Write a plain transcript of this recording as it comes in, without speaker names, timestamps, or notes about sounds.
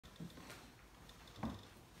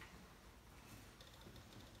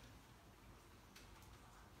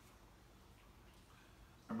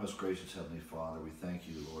most gracious Heavenly Father, we thank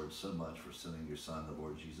you, Lord, so much for sending your Son, the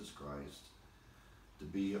Lord Jesus Christ, to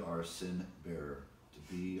be our sin bearer, to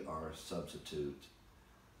be our substitute,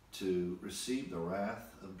 to receive the wrath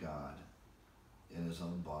of God in his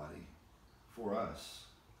own body for us.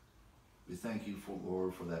 We thank you,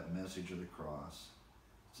 Lord, for that message of the cross.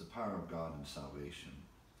 It's the power of God in salvation.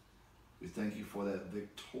 We thank you for that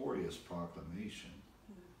victorious proclamation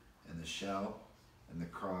and the shout and the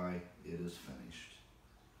cry, it is finished.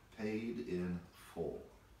 Paid in full.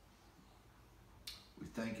 We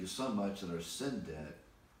thank you so much that our sin debt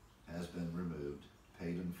has been removed,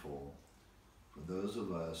 paid in full, for those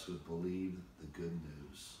of us who believe the good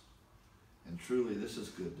news. And truly, this is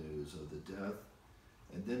good news of the death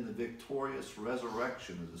and then the victorious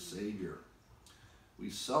resurrection of the Savior.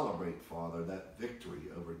 We celebrate, Father, that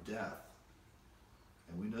victory over death.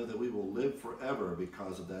 And we know that we will live forever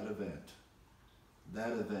because of that event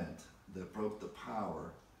that broke the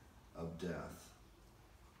power of death.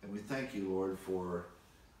 And we thank you, Lord, for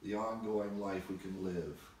the ongoing life we can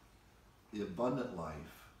live, the abundant life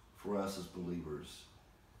for us as believers,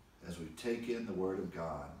 as we take in the Word of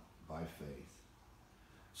God by faith.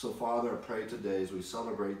 So, Father, I pray today as we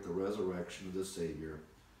celebrate the resurrection of the Savior,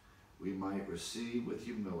 we might receive with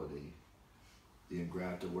humility the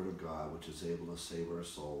engrafted Word of God, which is able to save our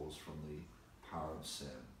souls from the power of sin.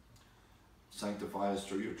 Sanctify us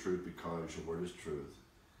through your truth, because your word is truth.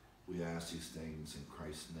 We ask these things in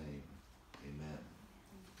Christ's name. Amen.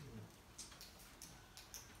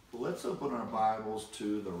 Well, let's open our Bibles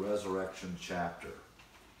to the resurrection chapter.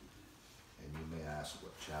 And you may ask,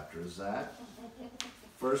 what chapter is that?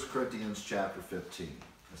 1 Corinthians chapter 15.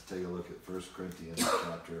 Let's take a look at 1 Corinthians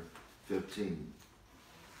chapter 15.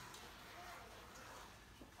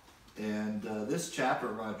 And this chapter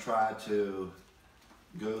we're going to try to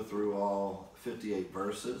go through all 58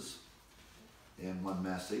 verses in one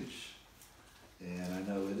message. And I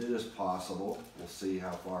know it is possible. We'll see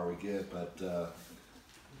how far we get, but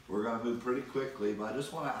we're going to move pretty quickly. But I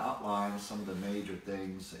just want to outline some of the major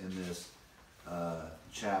things in this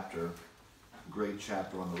chapter, great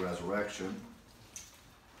chapter on the resurrection.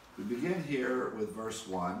 We begin here with verse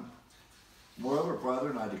 1. Moreover,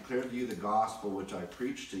 brethren, I declare to you the gospel which I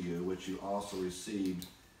preached to you, which you also received,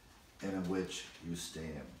 and in which you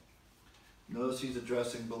stand. Notice he's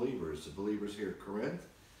addressing believers, the believers here at Corinth.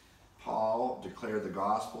 Paul declared the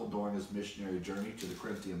gospel during his missionary journey to the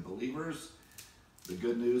Corinthian believers, the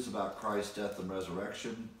good news about Christ's death and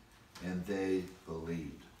resurrection, and they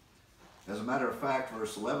believed. As a matter of fact,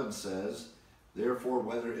 verse 11 says, therefore,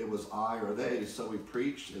 whether it was I or they, so we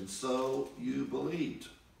preached, and so you believed.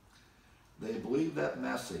 They believed that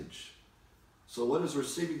message. So what is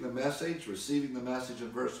receiving the message? Receiving the message in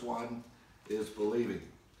verse 1 is believing.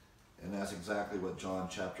 And that's exactly what John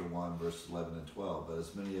chapter 1, verses 11 and 12. But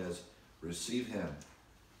as many as receive him,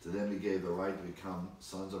 to them he gave the right to become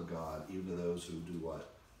sons of God, even to those who do what?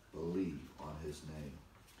 Believe on his name.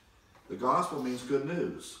 The gospel means good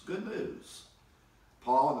news. Good news.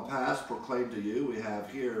 Paul in the past proclaimed to you, we have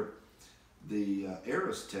here the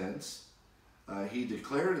aorist tense. He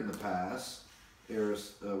declared in the past,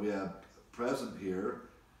 we have present here,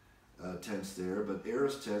 tense there, but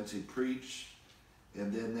aorist tense, he preached,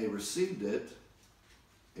 and then they received it,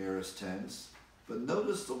 aorist tense. But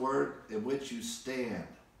notice the word in which you stand.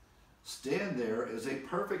 Stand there is a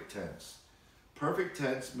perfect tense. Perfect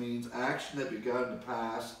tense means action that begun in the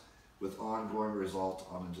past with ongoing results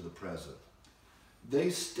on into the present. They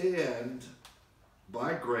stand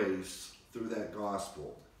by grace through that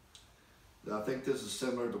gospel. Now, I think this is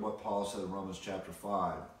similar to what Paul said in Romans chapter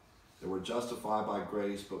 5. That we're justified by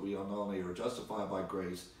grace, but we not only are justified by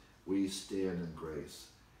grace, we stand in grace.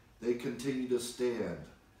 They continue to stand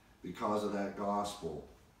because of that gospel.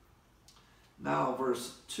 Now,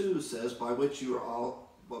 verse 2 says, by which you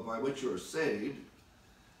are saved.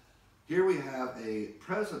 Here we have a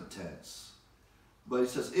present tense. But he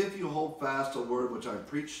says, if you hold fast the word which I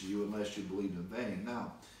preached to you, unless you believed in vain.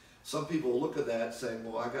 Now, some people look at that saying,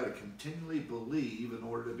 well, I got to continually believe in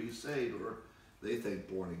order to be saved, or they think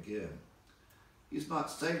born again. He's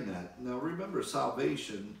not saying that. Now remember,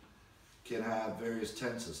 salvation can have various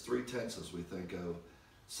tenses. 3 tenses we think of.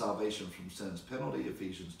 Salvation from sin's penalty,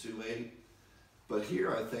 Ephesians 2:8. But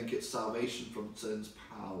here I think it's salvation from sin's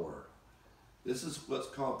power. This is what's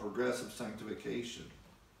called progressive sanctification.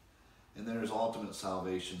 And then there's ultimate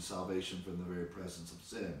salvation, salvation from the very presence of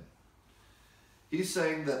sin. He's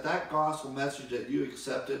saying that that gospel message that you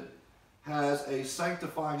accepted has a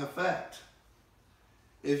sanctifying effect.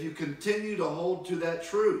 If you continue to hold to that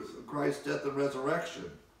truth of Christ's death and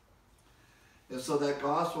resurrection. And so that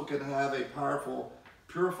gospel can have a powerful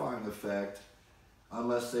purifying effect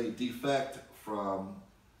unless they defect from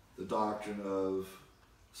the doctrine of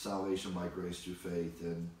salvation by grace through faith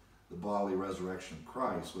and the bodily resurrection of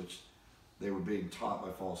Christ, which they were being taught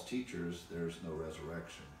by false teachers. There's no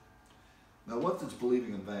resurrection. Now, what is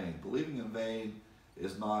believing in vain? Believing in vain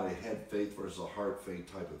is not a head faith versus a heart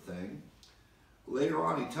faith type of thing. Later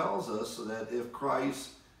on, he tells us that if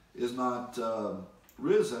Christ is not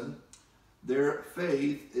risen, their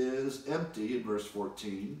faith is empty in verse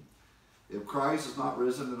 14. If Christ is not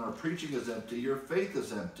risen and our preaching is empty, your faith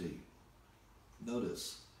is empty.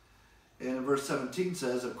 Notice. And in verse 17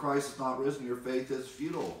 says, if Christ is not risen, your faith is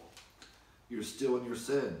futile. You're still in your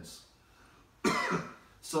sins.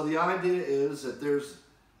 So the idea is that there's,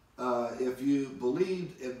 if you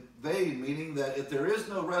believed in vain, meaning that if there is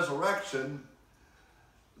no resurrection,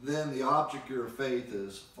 then the object of your faith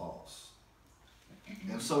is false.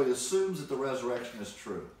 And so he assumes that the resurrection is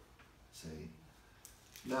true. See?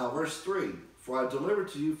 Now, verse 3, for I delivered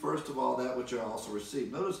to you first of all that which I also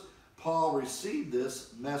received. Notice, Paul received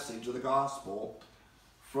this message of the gospel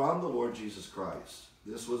from the Lord Jesus Christ.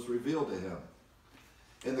 This was revealed to him.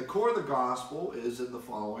 And the core of the gospel is in the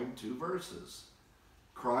following two verses.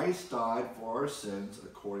 Christ died for our sins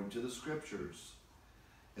according to the Scriptures,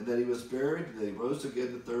 and that he was buried, and that he rose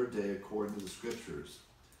again the third day according to the Scriptures.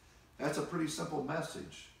 That's a pretty simple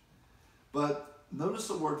message. But notice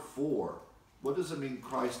the word for. What does it mean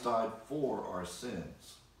Christ died for our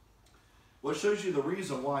sins? Well, it shows you the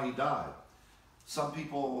reason why he died. Some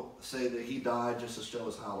people say that he died just to show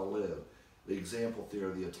us how to live, the example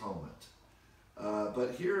theory of the atonement.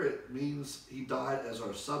 But here it means he died as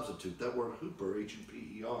our substitute. That word huper,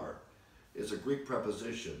 H-U-P-E-R, is a Greek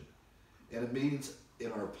preposition, and it means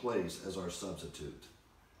in our place as our substitute.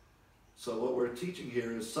 So what we're teaching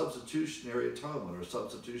here is substitutionary atonement or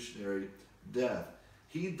substitutionary death.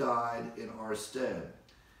 He died in our stead.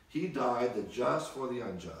 He died the just for the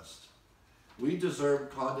unjust. We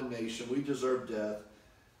deserve condemnation, we deserve death,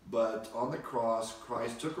 but on the cross,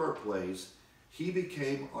 Christ took our place. He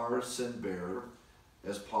became our sin bearer,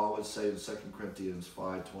 as Paul would say in 2 Corinthians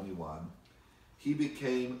 5:21. He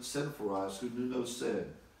became sin for us who knew no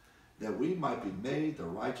sin, that we might be made the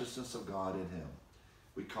righteousness of God in him.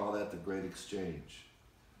 We call that the great exchange.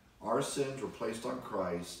 Our sins were placed on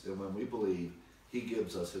Christ, and when we believe, he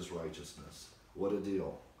gives us his righteousness. What a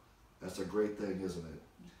deal. That's a great thing, isn't it?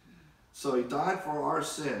 So he died for our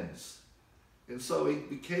sins. And so he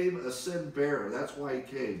became a sin bearer. That's why he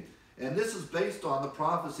came. And this is based on the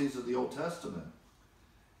prophecies of the Old Testament.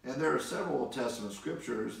 And there are several Old Testament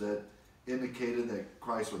scriptures that indicated that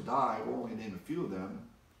Christ would die. We'll only name a few of them.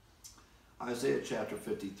 Isaiah chapter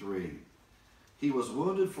 53. He was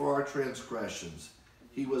wounded for our transgressions.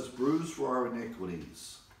 He was bruised for our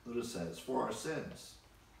iniquities. Notice that. It's for our sins.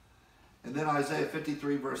 And then Isaiah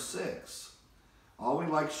 53 verse 6. All we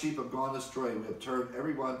like sheep have gone astray. We have turned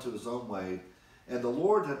everyone to his own way. And the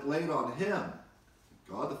Lord hath laid on him,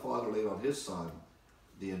 God the Father laid on his Son,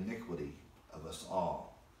 the iniquity of us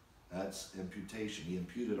all. That's imputation. He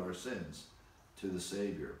imputed our sins to the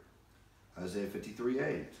Savior. Isaiah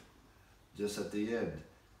 53:8, just at the end.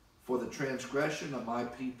 For the transgression of my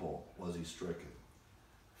people was he stricken.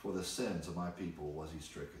 For the sins of my people was he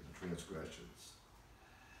stricken, the transgressions.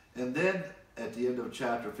 And then at the end of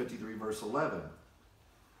chapter 53, verse 11,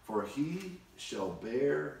 for he shall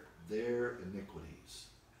bear their iniquities.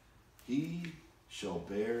 He shall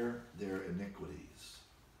bear their iniquities.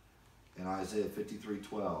 In Isaiah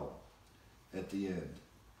 53:12, at the end,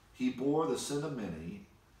 he bore the sin of many,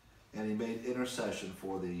 and he made intercession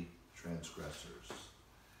for the transgressors.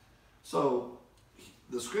 So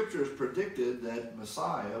the scriptures predicted that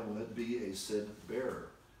Messiah would be a sin bearer.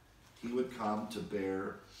 He would come to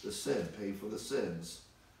bear the sin, pay for the sins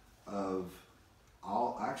of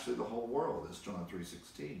actually the whole world, as John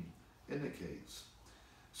 3:16 indicates.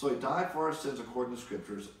 So he died for our sins according to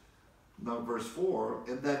scriptures. Now verse 4,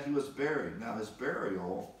 and that he was buried. Now his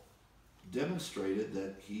burial demonstrated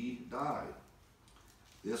that he died.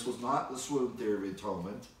 This was not the swoon theory of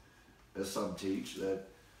atonement, as some teach, that,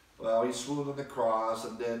 well, he swooned on the cross,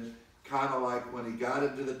 and then kind of like when he got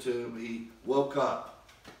into the tomb, he woke up.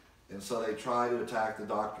 And so they try to attack the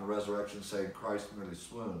doctrine of resurrection, saying Christ merely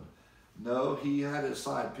swooned. No, he had his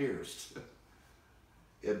side pierced.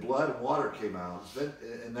 And blood and water came out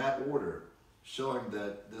in that order, showing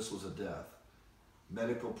that this was a death.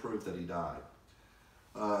 Medical proof that he died.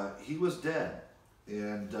 He was dead.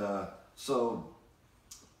 And so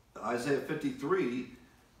Isaiah 53,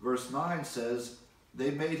 verse 9 says,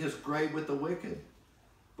 they made his grave with the wicked,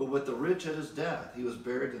 but with the rich at his death. He was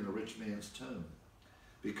buried in a rich man's tomb,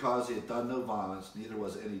 because he had done no violence, neither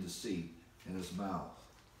was any deceit in his mouth.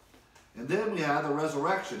 And then we have the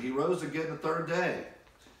resurrection. He rose again the third day,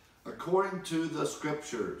 according to the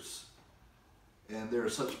scriptures. And there are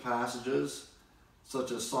such passages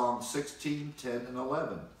such as Psalm 16, 10, and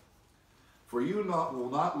 11. For you will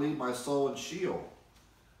not leave my soul in Sheol.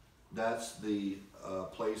 That's the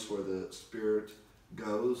place where the spirit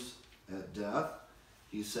goes at death.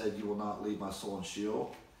 He said, you will not leave my soul in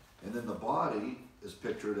Sheol. And then the body is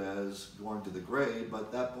pictured as going to the grave,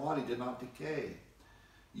 but that body did not decay.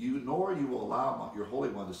 Nor you will allow your Holy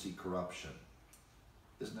One to see corruption.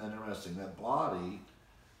 Isn't that interesting? That body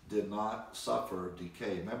did not suffer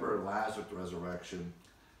decay. Remember Lazarus' resurrection?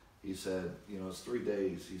 He said, it's 3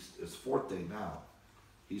 days. It's 4th day now.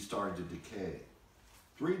 He's starting to decay.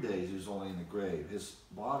 3 days he was only in the grave. His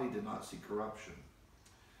body did not see corruption.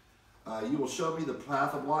 You will show me the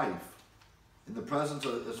path of life. In the presence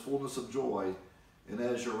of his fullness of joy, and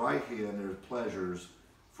at your right hand there are pleasures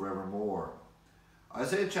forevermore.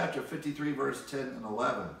 Isaiah chapter 53, verse 10 and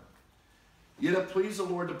 11. Yet it pleased the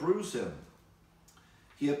Lord to bruise him.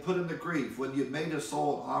 He had put him to grief. When you have made his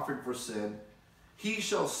soul an offering for sin, he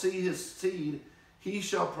shall see his seed. He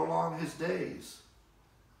shall prolong his days.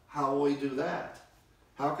 How will he do that?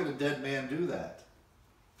 How can a dead man do that?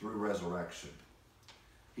 Through resurrection.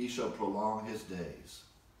 He shall prolong his days.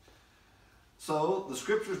 So the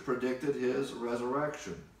scriptures predicted his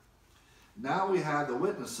resurrection. Now we have the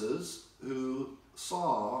witnesses who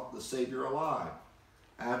saw the Savior alive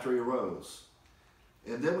after he arose.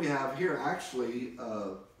 And then we have here actually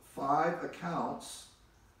 5 accounts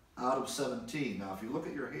out of 17. Now if you look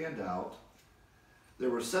at your handout,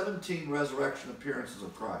 there were 17 resurrection appearances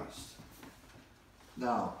of Christ.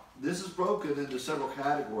 Now this is broken into several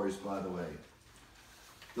categories, by the way.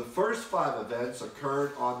 The first 5 events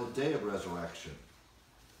occurred on the day of resurrection.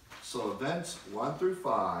 So events 1 through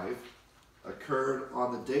 5 occurred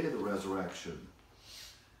on the day of the resurrection.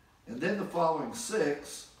 And then the following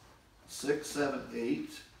 6, 7, 8,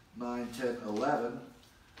 9, 10, 11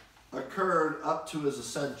 occurred up to his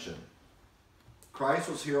ascension. Christ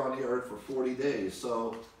was here on the earth for 40 days.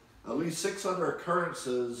 So at least 6 other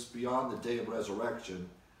occurrences beyond the day of resurrection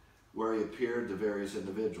where he appeared to various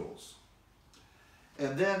individuals.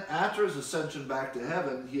 And then after his ascension back to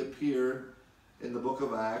heaven, he appeared in the book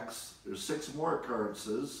of Acts. There's 6 more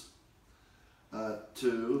occurrences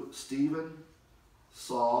to Stephen,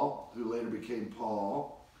 Saul, who later became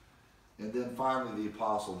Paul, and then finally the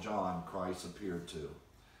Apostle John, Christ appeared to.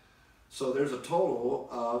 So there's a total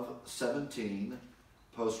of 17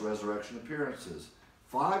 post-resurrection appearances.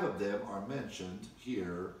 5 of them are mentioned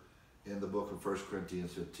here in the book of 1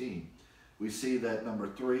 Corinthians 15. We see that number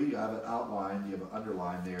 3, I have it outlined, you have it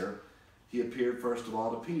underlined there. He appeared first of all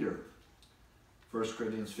to Peter, 1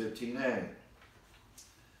 Corinthians 15a.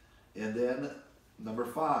 And then number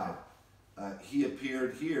 5, he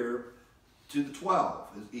appeared here to the 12.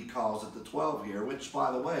 He calls it the 12 here, which,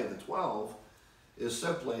 by the way, the 12 is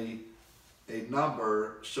simply a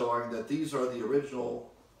number showing that these are the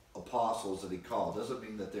original apostles that he called. Doesn't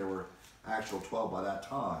mean that there were actual 12 by that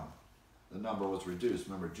time. The number was reduced.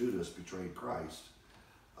 Remember, Judas betrayed Christ.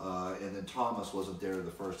 And then Thomas wasn't there at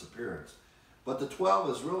the first appearance. But the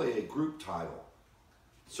 12 is really a group title,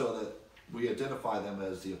 so that we identify them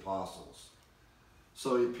as the apostles.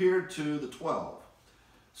 So he appeared to the 12.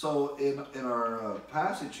 So in our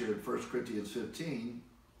passage here in 1 Corinthians 15,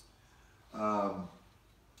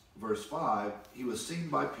 verse 5, he was seen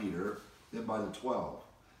by Peter, then by the 12.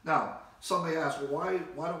 Now, some may ask, well,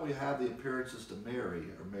 why don't we have the appearances to Mary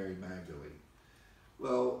or Mary Magdalene?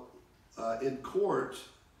 Well, in court,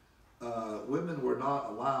 women were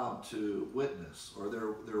not allowed to witness, or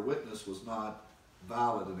their witness was not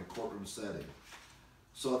valid in a courtroom setting.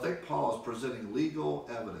 So I think Paul is presenting legal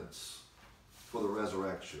evidence for the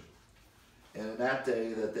resurrection. And in that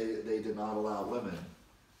day, that they did not allow women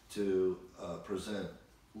to present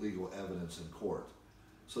legal evidence in court.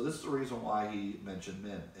 So this is the reason why he mentioned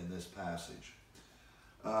men in this passage.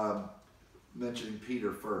 Mentioning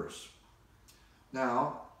Peter first.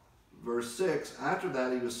 Now, verse 6, after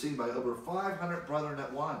that he was seen by over 500 brethren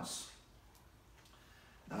at once.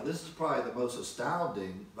 Now this is probably the most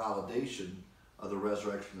astounding validation of the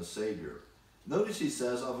resurrection of the Savior. Notice he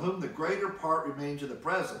says, of whom the greater part remain to the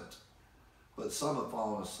present, but some have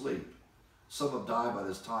fallen asleep. Some have died by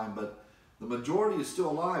this time, but the majority is still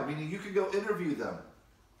alive, meaning you can go interview them.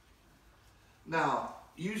 Now,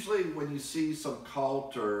 usually when you see some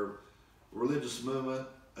cult or religious movement,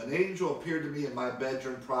 an angel appeared to me in my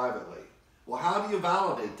bedroom privately. Well, how do you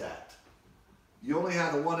validate that? You only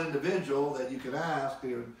have the one individual that you can ask,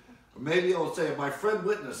 or maybe he'll say, my friend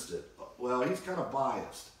witnessed it. Well, he's kind of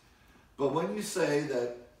biased. But when you say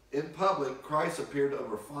that in public, Christ appeared to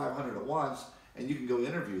over 500 at once, and you can go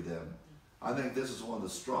interview them. I think this is one of the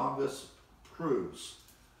strongest proofs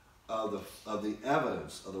of the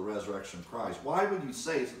evidence of the resurrection of Christ. Why would you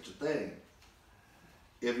say such a thing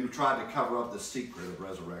if you tried to cover up the secret of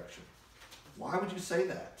resurrection? Why would you say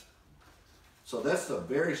that? So that's a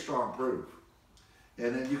very strong proof.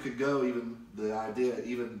 And then you could go even the idea,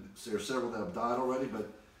 even there's several that have died already, but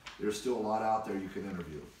there's still a lot out there you can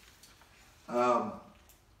interview.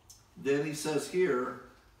 Then he says here,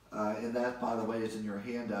 and that, by the way, is in your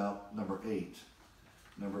handout, number 8.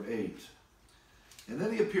 Number 8. And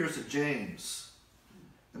then he appears to James.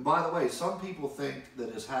 And by the way, some people think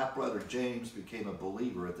that his half-brother James became a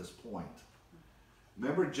believer at this point.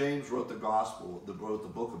 Remember, James wrote the gospel, wrote the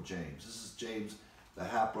book of James. This is James, the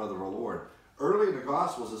half-brother of our Lord. Early in the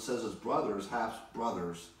Gospels, it says his brothers,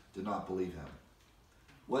 half-brothers, did not believe him.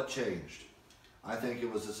 What changed? I think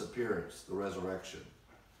it was his appearance, the resurrection.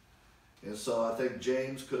 And so I think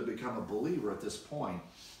James could have become a believer at this point,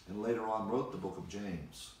 and later on wrote the book of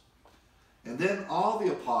James. And then all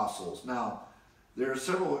the apostles. Now, there are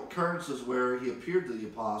several occurrences where he appeared to the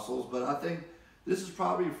apostles, but I think this is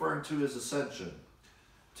probably referring to his ascension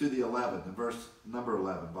to the 11, in verse number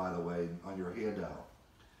 11, by the way, on your handout.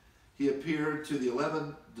 He appeared to the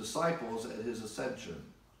 11 disciples at his ascension.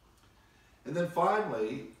 And then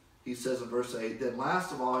finally, he says in verse 8, then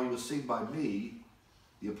last of all, he was seen by me,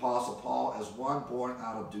 the Apostle Paul, as one born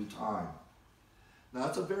out of due time. Now,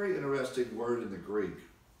 it's a very interesting word in the Greek.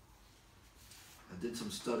 I did some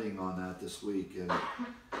studying on that this week, and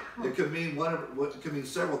it could mean it could mean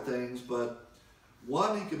several things, but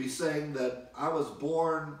one, he could be saying that I was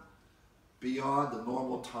born beyond the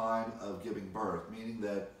normal time of giving birth, meaning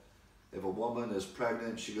that if a woman is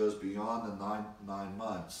pregnant, she goes beyond the nine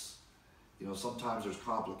months. You know, sometimes there's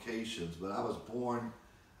complications, but I was born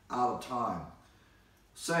out of time.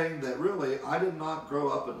 Saying that really, I did not grow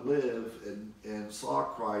up and live and saw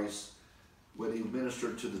Christ when he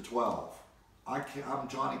ministered to the 12. I'm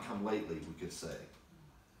Johnny come lately, we could say.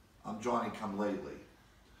 I'm Johnny come lately.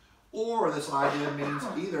 Or this idea means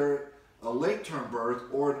either a late-term birth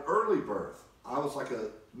or an early birth. I was like a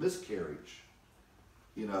miscarriage,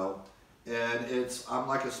 you know. And I'm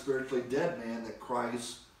like a spiritually dead man that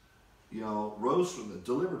Christ, you know,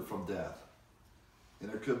 delivered from death. And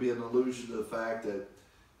there could be an allusion to the fact that,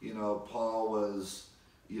 you know, Paul was,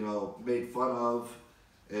 you know, made fun of,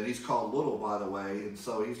 and he's called little, by the way, and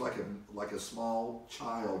so he's like a small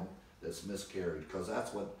child that's miscarried, because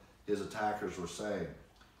that's what his attackers were saying.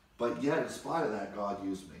 But yet, in spite of that, God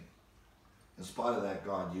used me. In spite of that,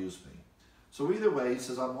 God used me. So either way, he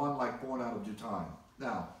says, I'm one like born out of due time.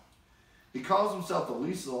 Now, he calls himself the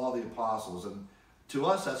least of all the apostles, and to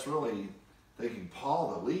us, that's really thinking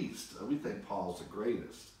Paul the least. We think Paul's the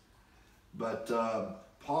greatest. But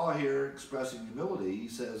Paul here, expressing humility, he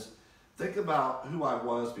says, think about who I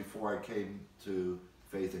was before I came to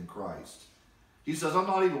faith in Christ. He says, I'm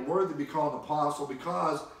not even worthy to be called an apostle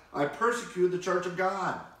because I persecuted the church of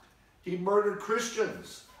God. He murdered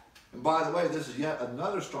Christians. And by the way, this is yet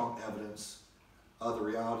another strong evidence of the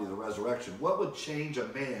reality of the resurrection. What would change a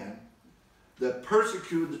man that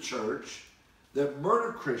persecuted the church, that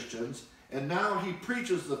murdered Christians, and now he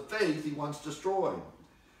preaches the faith he once destroyed?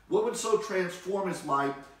 What would so transform his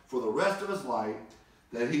life for the rest of his life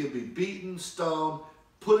that he would be beaten, stoned,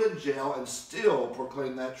 put in jail, and still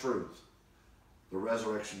proclaim that truth? The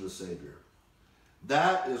resurrection of the Savior.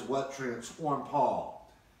 That is what transformed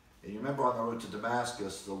Paul. And you remember on the road to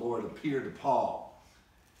Damascus, the Lord appeared to Paul,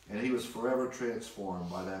 and he was forever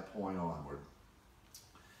transformed by that point onward.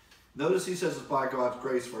 Notice he says it's by God's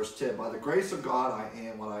grace, verse 10. By the grace of God, I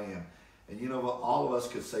am what I am. And you know what? All of us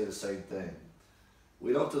could say the same thing.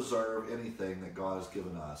 We don't deserve anything that God has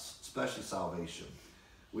given us, especially salvation.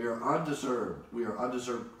 We are undeserved. We are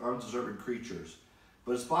undeserving creatures.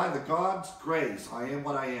 But it's by the God's grace, I am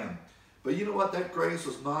what I am. But you know what? That grace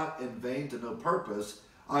was not in vain to no purpose.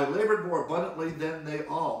 I labored more abundantly than they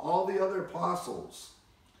all the other apostles.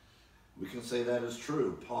 We can say that is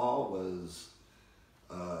true. Paul was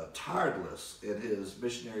tireless in his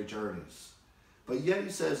missionary journeys. But yet he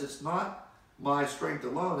says, it's not my strength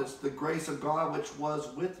alone, it's the grace of God which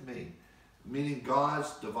was with me, meaning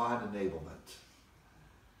God's divine enablement.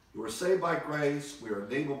 We are saved by grace, we are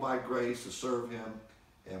enabled by grace to serve him,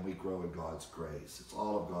 and we grow in God's grace. It's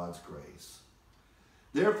all of God's grace.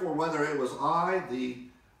 Therefore, whether it was I,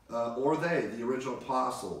 or they, the original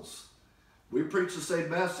apostles, we preach the same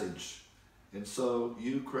message. And so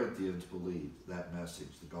you, Corinthians, believe that message,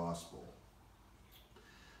 the gospel.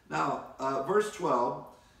 Now, verse 12,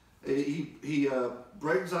 he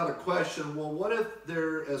brings out a question. Well, what if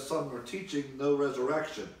there, as some are teaching, no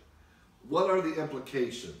resurrection? what are the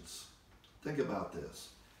implications? Think about this.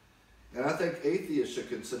 And I think atheists should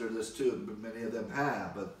consider this too, but many of them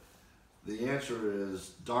have, but the answer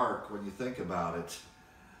is dark when you think about it.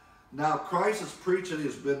 Now, Christ is preaching he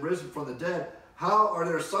has been risen from the dead. How are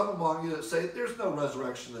there some among you that say there's no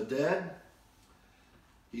resurrection of the dead?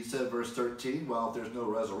 He said, verse 13, well, if there's no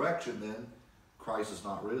resurrection, then Christ is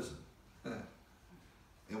not risen.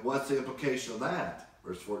 And what's the implication of that?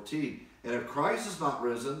 Verse 14, and if Christ is not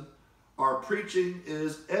risen, our preaching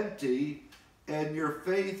is empty, and your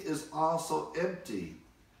faith is also empty.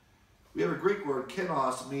 We have a Greek word,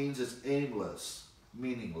 kenos, means it's aimless,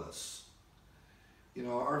 meaningless. You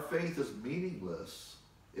know, our faith is meaningless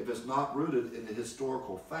if it's not rooted in the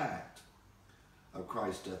historical fact of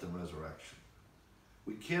Christ's death and resurrection.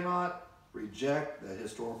 We cannot reject that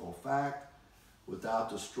historical fact without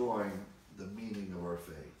destroying the meaning of our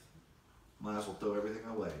faith. Might as well throw everything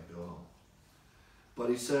away and go home. But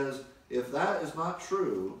he says, if that is not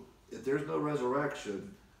true, if there's no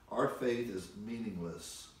resurrection, our faith is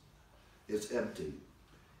meaningless. It's empty.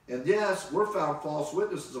 And yes, we're found false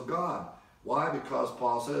witnesses of God. Why? Because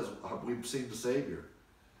Paul says, we've seen the Savior.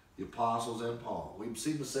 The apostles and Paul. We've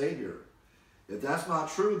seen the Savior. If that's not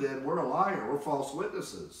true, then we're a liar. We're false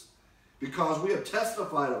witnesses. Because we have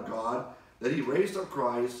testified of God that he raised up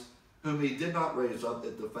Christ, whom he did not raise up,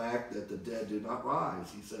 at the fact that the dead do not rise.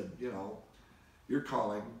 He said, you know, you're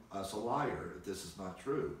calling us a liar if this is not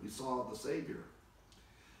true. We saw the Savior.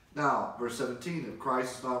 Now, verse 17, if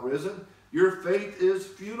Christ is not risen, your faith is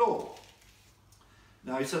futile.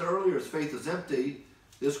 Now, he said earlier, his faith is empty.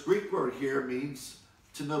 This Greek word here means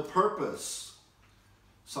to no purpose.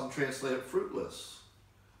 Some translate it fruitless.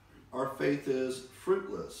 Our faith is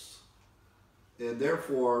fruitless. And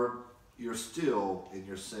therefore, you're still in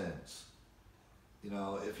your sins. You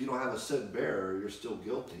know, if you don't have a sin bearer, you're still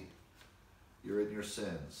guilty. You're in your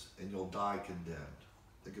sins, and you'll die condemned.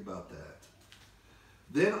 Think about that.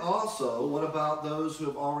 Then also, what about those who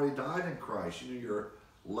have already died in Christ? You know, your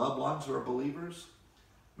loved ones who are believers?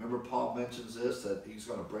 Remember, Paul mentions this, that he's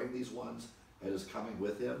going to bring these ones at his coming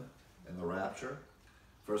with him in the rapture.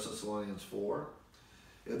 1 Thessalonians 4.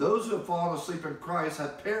 And those who have fallen asleep in Christ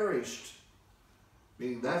have perished.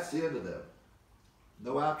 Meaning that's the end of them.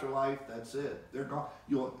 No afterlife, that's it. They're gone.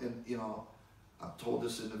 You know, I've told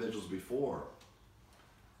this to individuals before.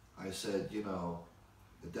 I said, you know,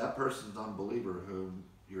 if that person's an unbeliever whom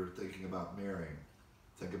you're thinking about marrying,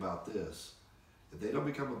 think about this. If they don't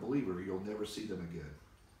become a believer, you'll never see them again.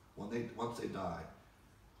 Once they die,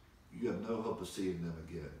 you have no hope of seeing them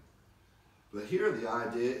again. But here the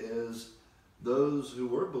idea is those who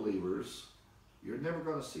were believers, you're never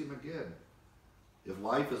going to see them again. If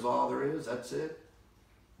life is all there is, that's it,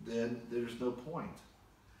 then there's no point.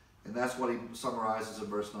 And that's what he summarizes in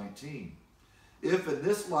verse 19. If in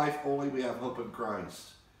this life only we have hope in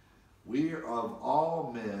Christ, we are of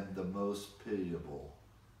all men the most pitiable.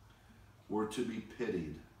 We're to be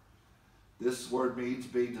pitied. This word means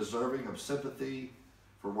being deserving of sympathy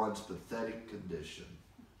for one's pathetic condition.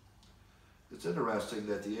 It's interesting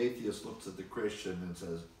that the atheist looks at the Christian and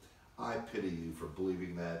says, I pity you for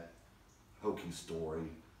believing that hokey story.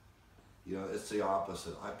 You know, it's the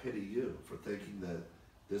opposite. I pity you for thinking that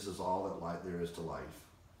this is all that there is to life.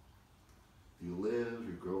 You live,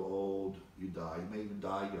 you grow old, you die. You may even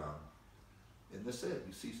die young. And that's it.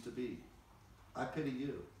 You cease to be. I pity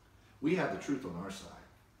you. We have the truth on our side.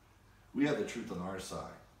 We have the truth on our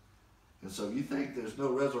side. And so you think there's no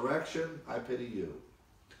resurrection? I pity you.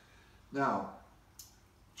 Now,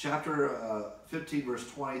 chapter 15, verse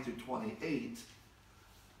 20 through 28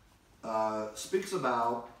 speaks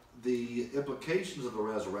about the implications of the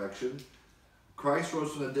resurrection. Christ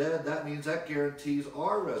rose from the dead. That means that guarantees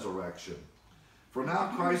our resurrection. For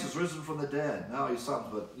now Christ is risen from the dead. Now he sums,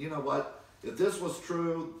 but you know what? If this was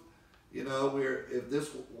true, you know, if this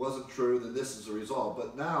wasn't true, then this is the result.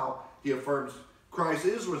 But now he affirms Christ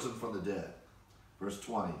is risen from the dead. Verse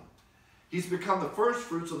 20. He's become the first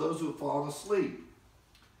fruits of those who have fallen asleep.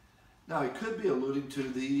 Now he could be alluding to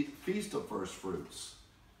the Feast of First Fruits.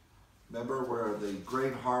 Remember where the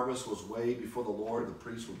grain harvest was weighed before the Lord, the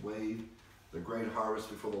priest would wave the grain harvest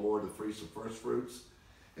before the Lord, the Feast of First Fruits.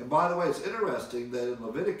 And by the way, it's interesting that in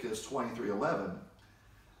Leviticus 23:11,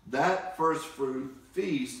 that first fruit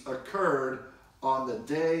feast occurred on the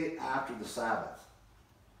day after the Sabbath.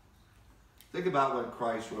 Think about when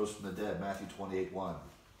Christ rose from the dead, Matthew 28:1.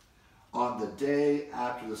 On the day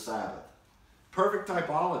after the Sabbath. Perfect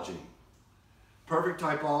typology. Perfect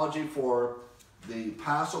typology for the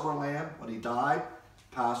Passover lamb when he died,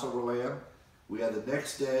 Passover lamb. We had the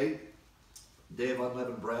next day, day of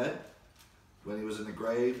unleavened bread, when he was in the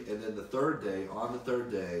grave, and then the third day, on the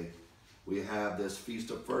third day, we have this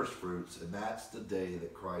Feast of First Fruits, and that's the day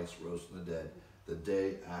that Christ rose from the dead, the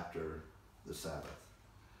day after the Sabbath.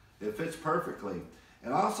 It fits perfectly.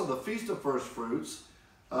 And also the Feast of First Fruits,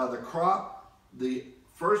 the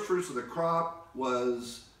first fruits of the crop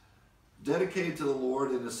was dedicated to the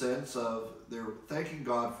Lord in the sense of they're thanking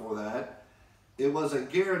God for that. It was a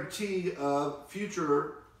guarantee of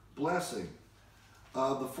future blessing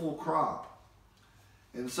of the full crop.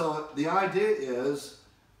 And so the idea is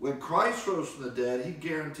when Christ rose from the dead, he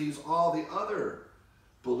guarantees all the other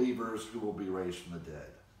believers who will be raised from the dead.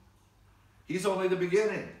 He's only the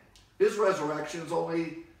beginning. His resurrection is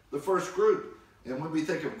only the first group. And when we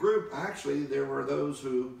think of group, actually there were those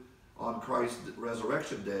who on Christ's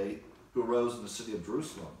resurrection day who rose in the city of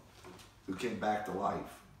Jerusalem, who came back to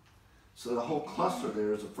life. So the whole cluster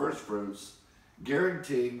there is the first fruits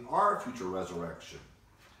guaranteeing our future resurrection.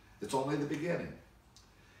 It's only the beginning.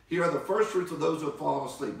 Here are the first fruits of those who have fallen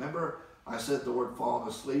asleep. Remember, I said the word fallen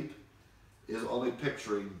asleep is only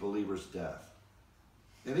picturing believers' death.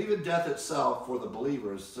 And even death itself for the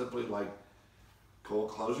believer is simply like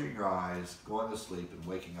closing your eyes, going to sleep, and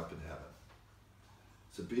waking up in heaven.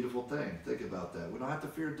 It's a beautiful thing. Think about that. We don't have to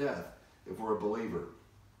fear death if we're a believer.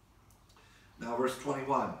 Now, verse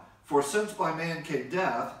 21. For since by man came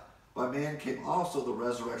death, by man came also the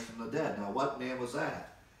resurrection of the dead. Now, what man was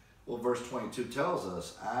that? Well, verse 22 tells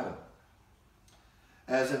us Adam.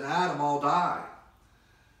 As in Adam, all die.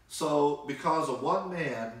 So, because of one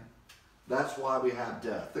man, that's why we have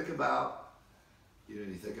death. Think about, you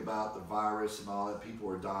think about the virus and all that, people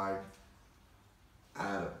are dying.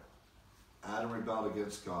 Adam rebelled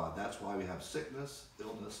against God. That's why we have sickness,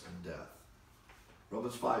 illness, and death.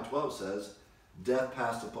 Romans 5:12 says, death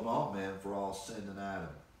passed upon all men, for all sinned in Adam.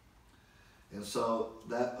 And so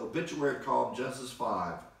that obituary called in Genesis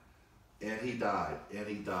 5, and he died, and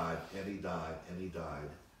he died, and he died, and he died,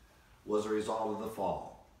 was a result of the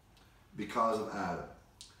fall because of Adam.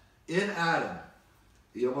 In Adam,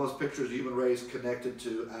 he almost pictures the human race connected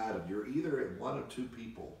to Adam. You're either in one of two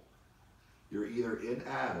people. You're either in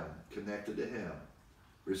Adam, connected to him,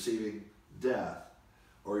 receiving death,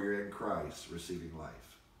 or you're in Christ, receiving life.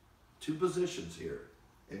 Two positions here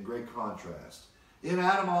in great contrast. In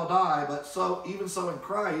Adam all die, but so even so in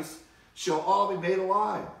Christ shall all be made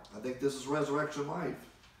alive. I think this is resurrection life.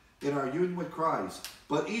 In our union with Christ,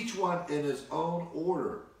 but each one in his own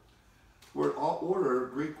order. Word order,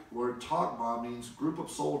 Greek word tagma, means group of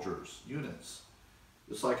soldiers, units.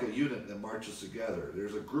 It's like a unit that marches together.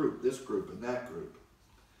 There's a group, this group and that group.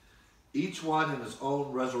 Each one in his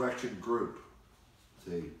own resurrection group.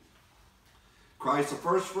 See? Christ the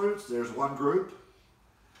first fruits, there's one group.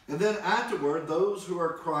 And then afterward, those who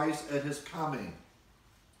are Christ at his coming.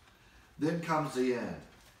 Then comes the end.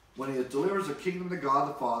 When he delivers the kingdom to God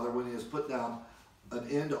the Father, when he has put down an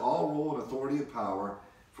end to all rule and authority and power,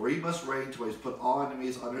 for he must reign till he has put all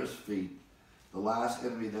enemies under his feet. The last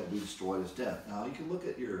enemy that we destroyed is death. Now you can look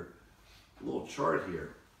at your little chart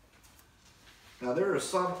here. Now there are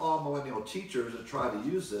some all-millennial teachers that try to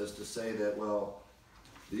use this to say that, well,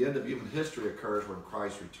 the end of human history occurs when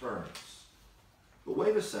Christ returns. But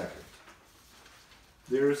wait a second.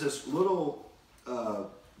 There's this little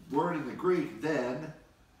word in the Greek, then,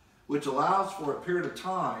 which allows for a period of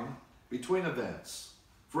time between events.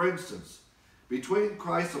 For instance, between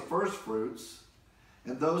Christ the first fruits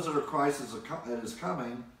and those that are Christ at his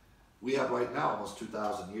coming, we have right now almost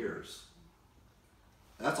 2,000 years.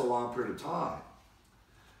 That's a long period of time.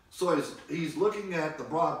 So he's looking at the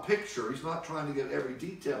broad picture. He's not trying to get every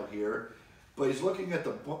detail here, but he's looking at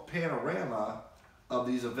the panorama of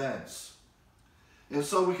these events. And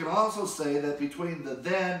so we can also say that between the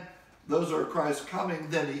then, those that are Christ's coming,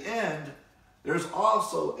 then the end, there's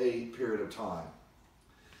also a period of time.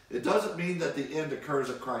 It doesn't mean that the end occurs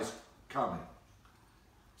at Christ's coming.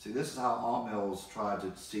 See, this is how all mills try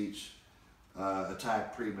to teach,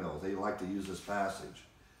 attack pre-mills. They like to use this passage.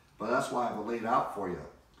 But that's why I've laid out for you.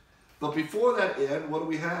 But before that end, what do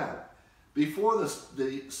we have? Before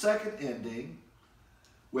the second ending,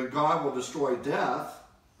 when God will destroy death,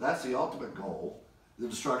 that's the ultimate goal, the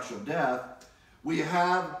destruction of death, we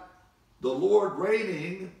have the Lord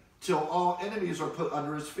reigning till all enemies are put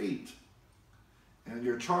under his feet. And in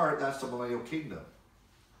your chart, that's the millennial kingdom.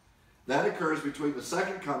 That occurs between the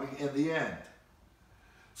second coming and the end.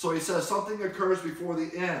 So he says something occurs before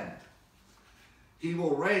the end. He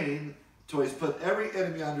will reign till he's put every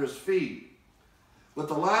enemy under his feet. But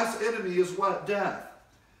the last enemy is what? Death.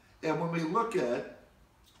 And when we look at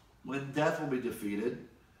when death will be defeated,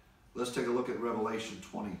 let's take a look at Revelation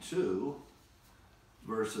 22,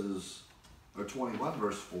 21,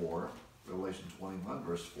 verse 4. Revelation 21,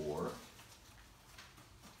 verse 4.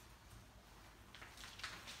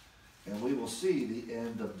 And we will see the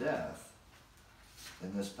end of death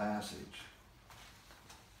in this passage.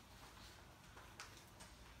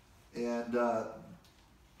 And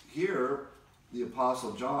here, the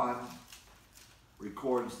Apostle John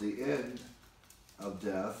records the end of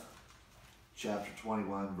death, chapter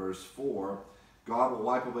 21, verse 4. God will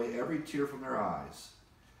wipe away every tear from their eyes.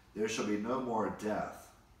 There shall be no more death,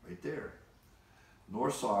 right there,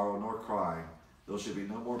 nor sorrow, nor crying. There shall be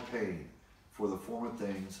no more pain, for the former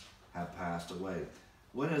things have passed away.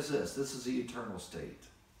 When is this? This is the eternal state.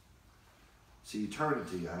 It's the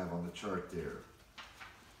eternity I have on the chart there.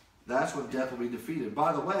 That's when death will be defeated.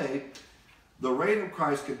 By the way, the reign of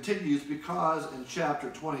Christ continues because in chapter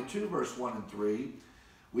 22, verse 1 and 3,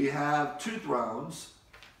 we have two thrones.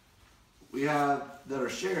 We have that are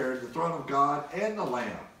shared, the throne of God and the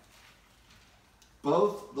Lamb.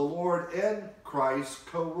 Both the Lord and Christ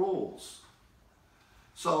co-rules.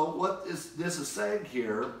 So what this is saying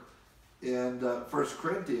here in 1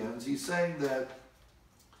 Corinthians, he's saying that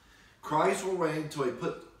Christ will reign until he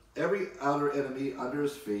put every outer enemy under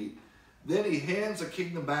his feet. Then he hands the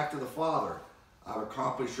kingdom back to the Father. I've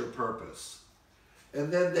accomplished your purpose.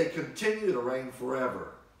 And then they continue to reign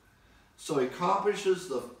forever. So he accomplishes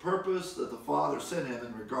the purpose that the Father sent him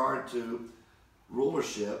in regard to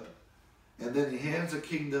rulership. And then he hands the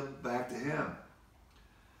kingdom back to him.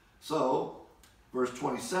 So, verse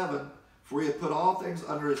 27, for he had put all things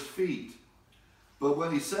under his feet. But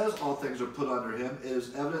when he says all things are put under him, it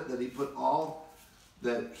is evident that he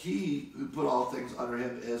who put all things under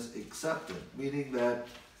him is accepted, meaning that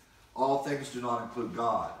all things do not include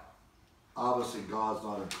God. Obviously, God's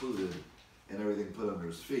not included in everything put under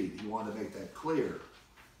his feet. He wanted to make that clear.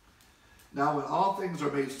 Now, when all things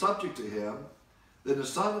are made subject to him, then the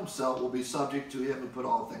Son himself will be subject to him who put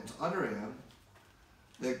all things under him,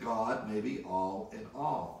 that God may be all in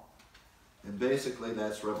all. And basically,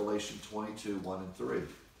 that's Revelation 22, 1 and 3.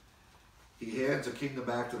 He hands the kingdom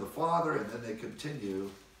back to the Father, and then they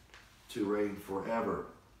continue to reign forever.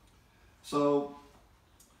 So,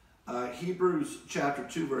 Hebrews chapter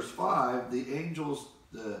 2, verse 5, the angels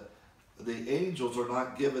are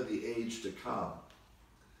not given the age to come.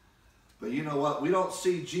 But you know what? We don't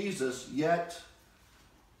see Jesus yet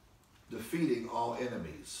defeating all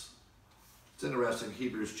enemies. It's interesting,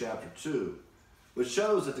 Hebrews chapter 2, which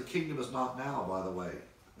shows that the kingdom is not now, by the way.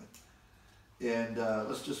 And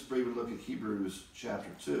let's just briefly look at Hebrews chapter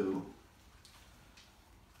 2.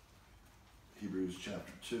 Hebrews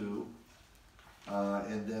chapter 2.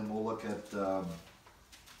 And then we'll look at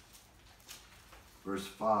verse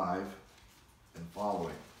 5 and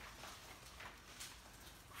following.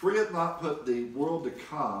 For he hath not put the world to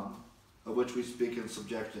come, of which we speak, in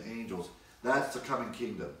subjection to angels. That's the coming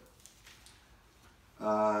kingdom.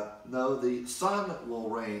 No, the Son will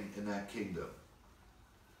reign in that kingdom,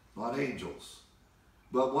 not angels.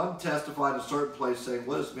 But one testified in a certain place, saying,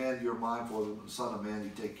 what is man you're mindful of, the Son of Man,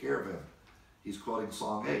 you take care of him? He's quoting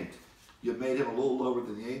Psalm 8. You have made him a little lower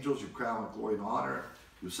than the angels. You crown with glory and honor.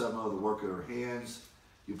 You set him over the work of their hands.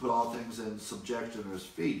 You put all things in subjection to his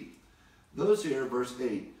feet. Notice here, verse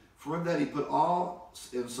 8. For in that he put all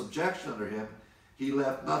in subjection under him, he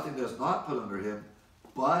left nothing that is not put under him.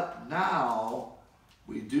 But now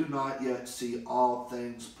we do not yet see all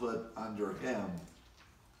things put under him,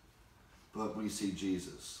 but we see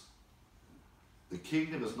Jesus. The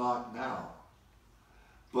kingdom is not now,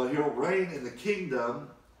 but he'll reign in the kingdom,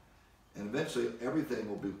 and eventually everything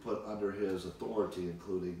will be put under his authority,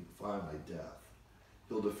 including finally death.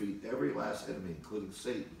 He'll defeat every last enemy, including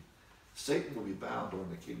Satan. Satan will be bound during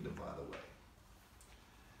the kingdom, by the way.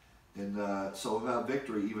 And so we'll have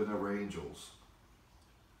victory even over angels.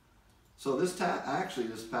 So this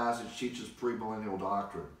passage teaches premillennial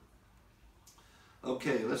doctrine.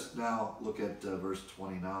 Okay, let's now look at verse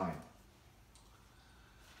 29.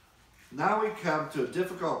 Now we come to a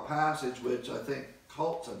difficult passage which I think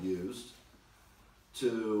cults have used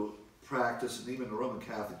to practice, and even the Roman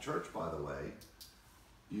Catholic Church, by the way,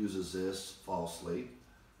 uses this falsely.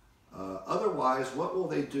 Otherwise, what will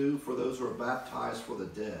they do for those who are baptized for the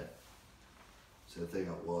dead? So they think,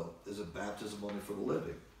 well, isn't baptism only for the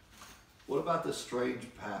living? What about this strange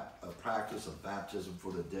practice of baptism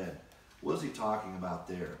for the dead? What is he talking about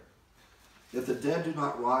there? If the dead do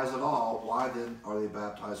not rise at all, why then are they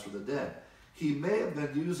baptized for the dead? He may have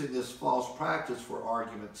been using this false practice for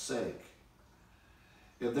argument's sake.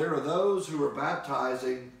 If there are those who are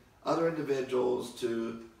baptizing other individuals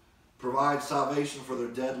to provide salvation for their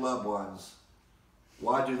dead loved ones,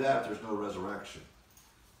 why do that if there's no resurrection?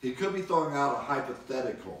 He could be throwing out a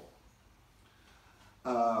hypothetical.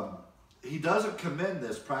 He doesn't commend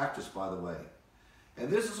this practice, by the way. And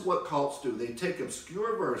this is what cults do. They take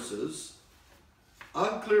obscure verses,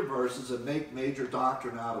 unclear verses, and make major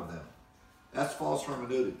doctrine out of them. That's false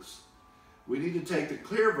hermeneutics. We need to take the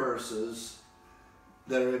clear verses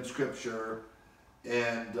that are in Scripture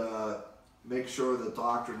and make sure that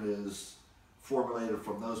doctrine is formulated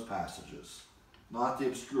from those passages, not the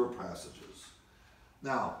obscure passages.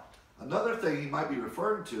 Now, another thing he might be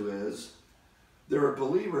referring to is there are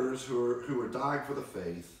believers who are dying for the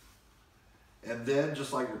faith, and then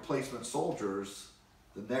just like replacement soldiers,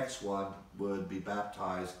 the next one would be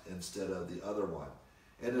baptized instead of the other one,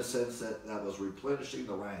 in the sense that that was replenishing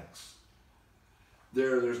the ranks.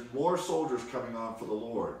 There's more soldiers coming on for the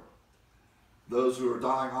Lord. Those who are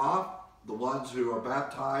dying off, the ones who are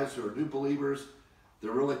baptized, who are new believers,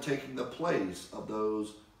 they're really taking the place of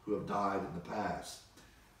those who have died in the past.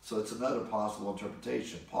 So it's another possible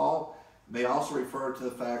interpretation. Paul may also refer to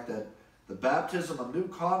the fact that the baptism of new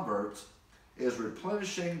converts is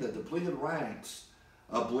replenishing the depleted ranks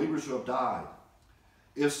of believers who have died.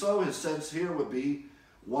 If so, his sense here would be,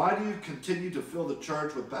 why do you continue to fill the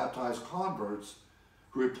church with baptized converts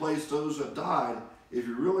who replace those who have died if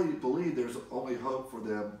you really believe there's only hope for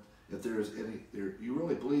them, if there is any, you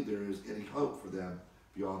really believe there is any hope for them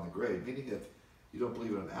beyond the grave? Meaning, if you don't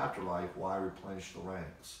believe in an afterlife, why replenish the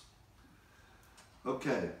ranks?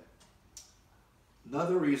 Okay.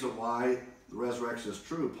 Another reason why the resurrection is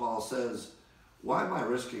true, Paul says, why am I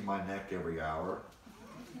risking my neck every hour?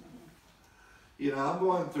 You know, I'm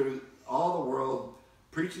going through all the world,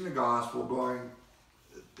 preaching the gospel, going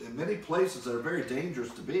in many places that are very dangerous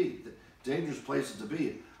places to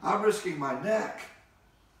be. I'm risking my neck.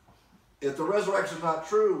 If the resurrection is not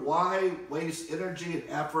true, why waste energy and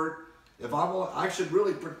effort? If I should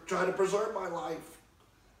really try to preserve my life,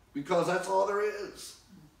 because that's all there is.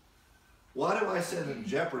 Why do I stand in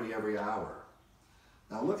jeopardy every hour?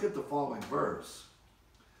 Now look at the following verse.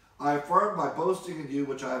 I affirm by boasting in you,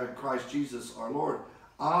 which I have in Christ Jesus our Lord,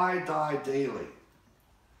 I die daily.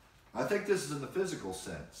 I think this is in the physical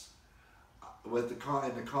sense. In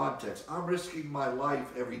the context, I'm risking my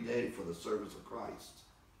life every day for the service of Christ.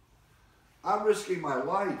 I'm risking my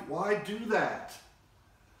life. Why do that?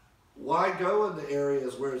 Why go in the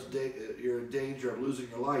areas where you're in danger of losing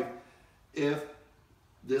your life if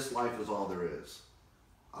this life is all there is?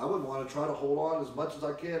 I would want to try to hold on as much as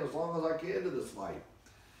I can, as long as I can to this life.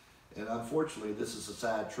 And unfortunately, this is a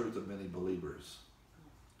sad truth of many believers.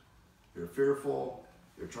 They're fearful.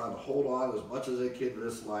 They're trying to hold on as much as they can to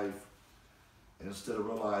this life, instead of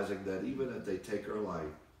realizing that even if they take our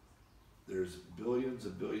life, there's billions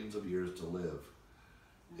and billions of years to live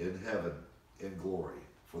in heaven in glory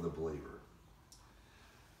for the believer.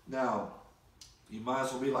 Now, you might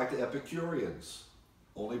as well be like the Epicureans,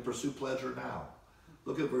 only pursue pleasure now.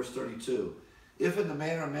 Look at verse 32. If in the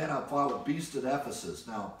manner of man I fought with beasts at Ephesus.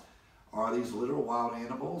 Now, are these literal wild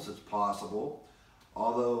animals? It's possible.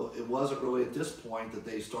 Although it wasn't really at this point that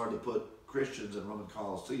they started to put Christians in Roman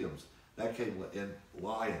Colosseums. That came in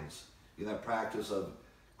lions. In that practice of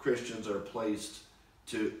Christians are placed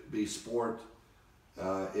to be sport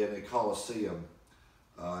in a Colosseum,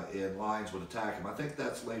 and lions would attack them. I think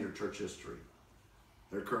that's later church history.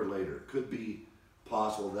 That occurred later. Could be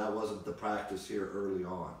possible that wasn't the practice here early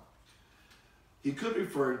on. He could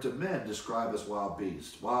refer to men described as wild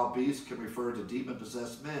beasts. Wild beasts can refer to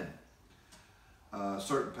demon-possessed men.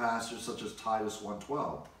 Certain passages, such as Titus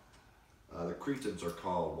 1:12, the Cretans are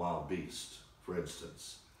called wild beasts, for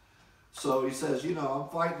instance. So he says, you know, I'm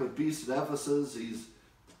fighting with beasts at Ephesus, these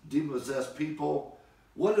demon-possessed people.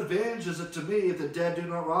 What advantage is it to me if the dead do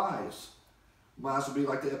not rise? Might as well be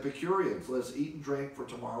like the Epicureans. Let's eat and drink, for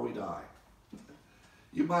tomorrow we die.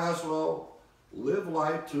 You might as well live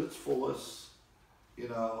life to its fullest, you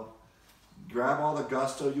know, grab all the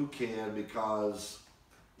gusto you can, because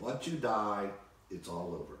once you die, it's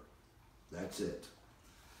all over. That's it.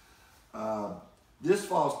 This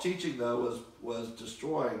false teaching, though, was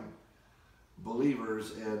destroying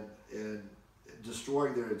believers and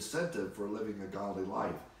destroying their incentive for living a godly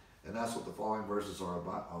life. And that's what the following verses are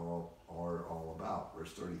all about.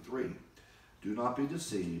 Verse 33. Do not be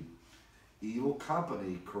deceived. Evil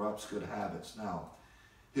company corrupts good habits. Now,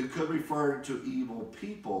 it could refer to evil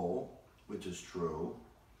people, which is true,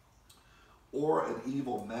 or an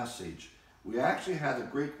evil message. We actually have the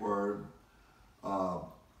Greek word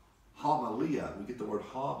homilia. We get the word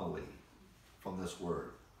homily from this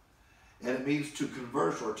word. And it means to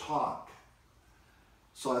converse or talk.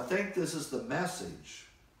 So I think this is the message.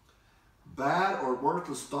 Bad or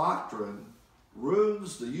worthless doctrine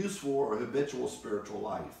ruins the useful or habitual spiritual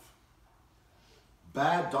life.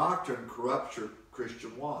 Bad doctrine corrupts your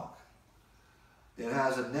Christian walk. It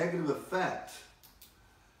has a negative effect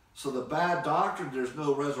So the bad doctrine, there's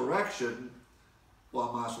no resurrection,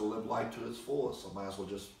 well, I might as well live life to its fullest. I might as well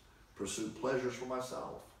just pursue pleasures for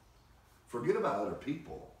myself. Forget about other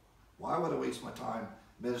people. Why would I waste my time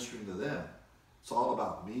ministering to them? It's all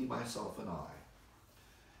about me, myself, and I.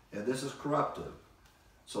 And this is corruptive.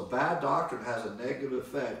 So bad doctrine has a negative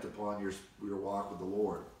effect upon your walk with the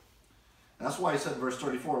Lord. That's why he said in verse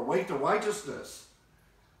 34, awake to righteousness.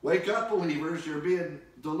 Wake up, believers. You're being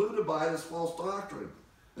deluded by this false doctrine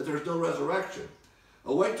that there's no resurrection.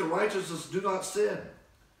 Awake to righteousness, do not sin.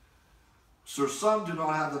 So some do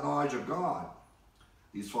not have the knowledge of God,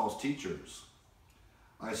 these false teachers.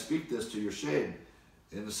 I speak this to your shame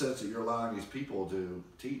in the sense that you're allowing these people to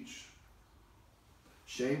teach.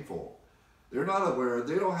 Shameful. They're not aware,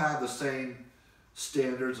 they don't have the same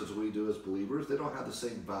standards as we do as believers. They don't have the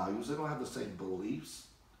same values. They don't have the same beliefs,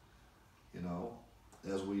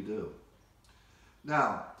 as we do.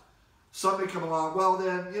 Now, somebody come along, well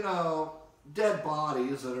then, dead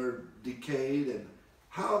bodies that are decayed, and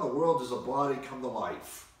how in the world does a body come to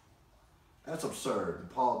life? That's absurd,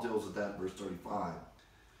 and Paul deals with that in verse 35.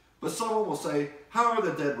 But someone will say, how are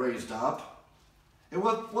the dead raised up? And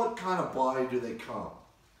what kind of body do they come?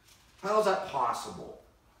 How is that possible?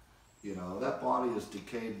 That body is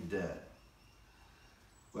decayed and dead.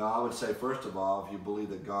 Well, I would say, first of all, if you believe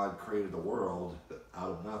that God created the world out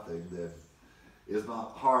of nothing, then it's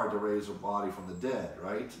not hard to raise a body from the dead,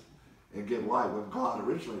 right? And give life. When God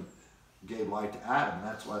originally gave life to Adam, and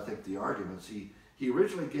that's why I think the arguments, he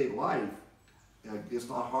originally gave life. It's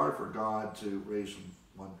not hard for God to raise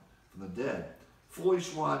one from the dead.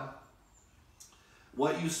 Foolish one,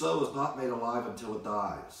 what you sow is not made alive until it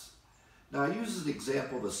dies. Now, he uses the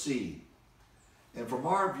example of a seed. And from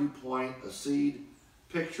our viewpoint, a seed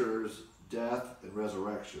pictures death and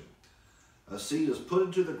resurrection. A seed is put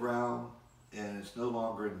into the ground and it's no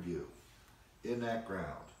longer in view, in that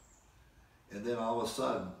ground. And then all of a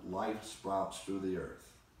sudden, life sprouts through the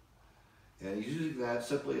earth. And he's using that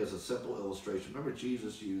simply as a simple illustration. Remember,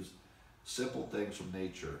 Jesus used simple things from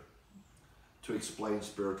nature to explain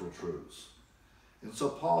spiritual truths. And so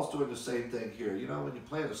Paul's doing the same thing here. When you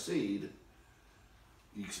plant a seed,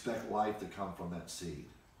 you expect life to come from that seed.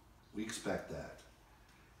 We expect that.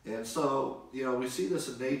 And so, we see this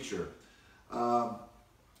in nature.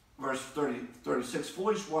 Verse 36,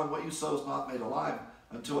 foolish one, what you sow is not made alive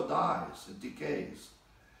until it dies, it decays.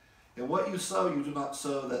 And what you sow, you do not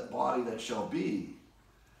sow that body that shall be,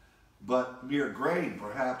 but mere grain,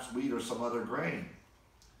 perhaps wheat or some other grain.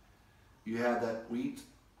 You have that wheat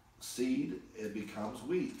seed, it becomes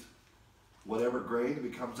wheat. Whatever grain, it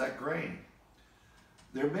becomes that grain.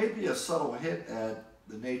 There may be a subtle hint at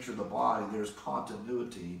the nature of the body. There's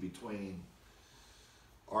continuity between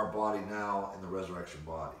our body now and the resurrection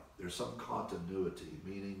body. There's some continuity,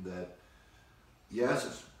 meaning that, yes,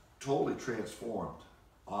 it's totally transformed.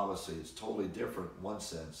 Obviously, it's totally different in one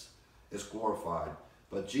sense. It's glorified.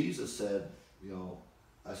 But Jesus said,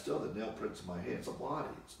 I still have the nail prints in my hand. It's a body.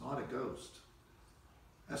 It's not a ghost.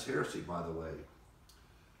 That's heresy, by the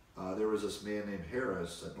way. There was this man named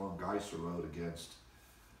Harris that Norm Geisler wrote against,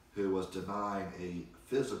 who was denying a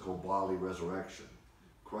physical bodily resurrection.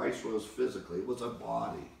 Christ rose physically. It was a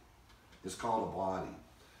body. It's called a body.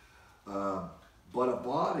 But a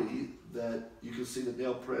body that you can see the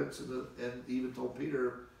nail prints and even told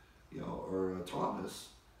Peter, or Thomas,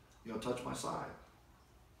 touch my side.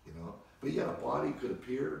 But yet a body could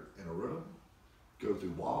appear in a room, go through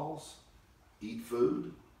walls, eat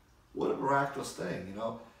food. What a miraculous thing,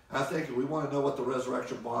 I think if we want to know what the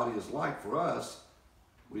resurrection body is like for us,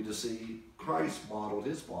 we just see Christ modeled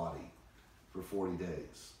his body for 40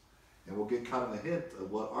 days. And we'll get kind of a hint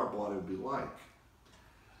of what our body would be like.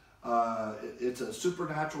 It's a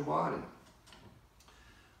supernatural body.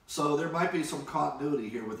 So there might be some continuity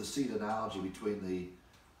here with the seed analogy between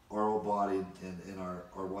our old body and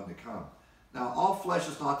our one to come. Now, all flesh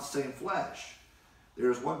is not the same flesh.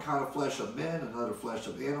 There is one kind of flesh of men, another flesh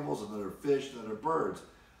of animals, another fish, another birds,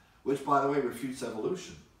 which, by the way, refutes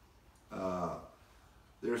evolution.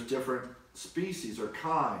 There's different species or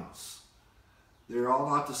kinds. They're all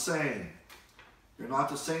not the same. They're not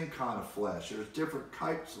the same kind of flesh. There's different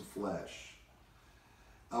types of flesh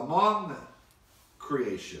among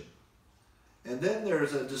creation. And then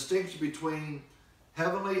there's a distinction between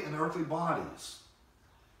heavenly and earthly bodies.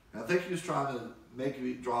 And I think he was trying to make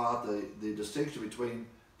you draw out the distinction between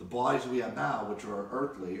the bodies we have now, which are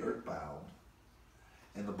earthly, earthbound,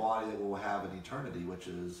 and the body that we'll have in eternity, which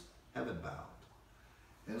is heaven-bound.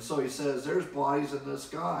 And so he says there's bodies in the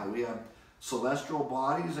sky. We have celestial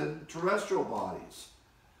bodies and terrestrial bodies.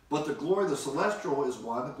 But the glory of the celestial is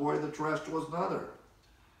one, the glory of the terrestrial is another.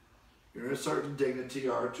 There is a certain dignity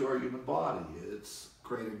to our human body. It's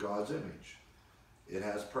created in God's image. It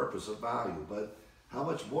has purpose and value. But how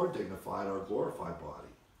much more dignified our glorified body?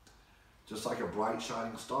 Just like a bright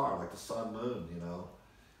shining star, like the sun, moon, you know.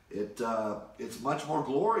 It's much more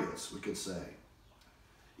glorious, we could say.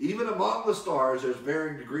 Even among the stars, there's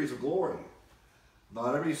varying degrees of glory.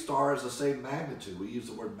 Not every star is the same magnitude. We use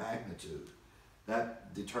the word magnitude.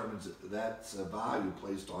 That determines, that's a value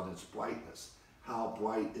placed on its brightness. How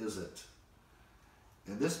bright is it?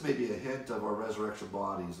 And this may be a hint of our resurrection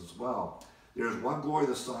bodies as well. There's one glory of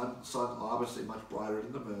the sun obviously much brighter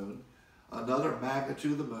than the moon, another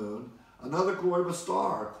magnitude of the moon, another glory of a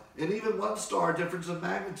star, and even one star difference in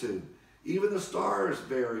magnitude. Even the stars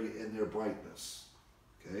vary in their brightness.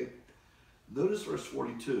 Okay? Notice verse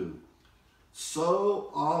 42.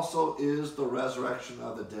 So also is the resurrection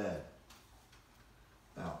of the dead.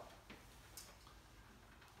 Now,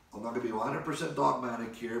 I'm not going to be 100%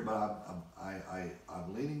 dogmatic here, but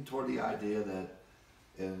I'm leaning toward the idea that,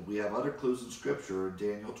 and we have other clues in Scripture, in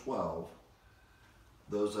Daniel 12,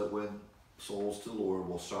 those that win souls to the Lord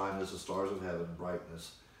will shine as the stars of heaven in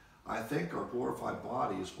brightness. I think our glorified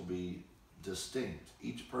bodies will be distinct.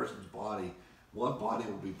 Each person's body, one body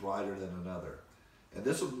will be brighter than another. And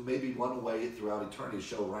this will maybe one way throughout eternity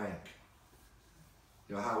show rank.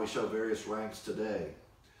 You know, how we show various ranks today.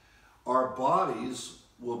 Our bodies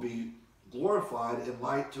will be glorified in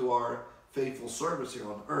light to our faithful service here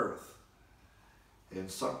on earth. And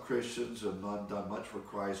some Christians who have not done much for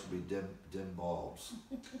Christ will be dim bulbs.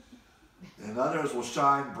 And others will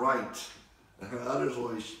shine bright. And others will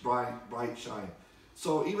be bright shine.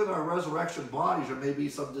 So even our resurrection bodies, there may be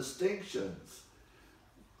some distinctions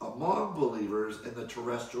among believers in the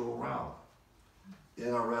terrestrial realm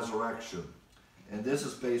in our resurrection. And this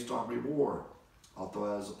is based on reward,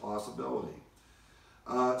 although as a possibility.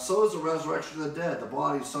 So is the resurrection of the dead. The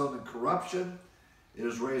body is sown in corruption. It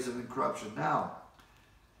is raised in incorruption. Now,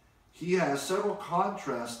 he has several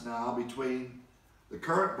contrasts now between the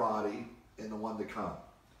current body and the one to come.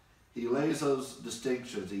 He lays those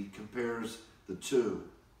distinctions. He compares the two.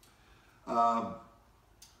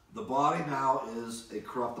 The body now is a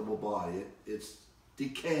corruptible body. It's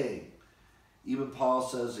decaying. Even Paul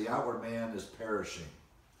says the outward man is perishing,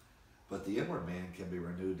 but the inward man can be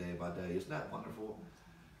renewed day by day. Isn't that wonderful?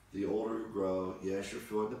 The older you grow, yes, you're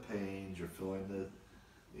feeling the pains, you're feeling the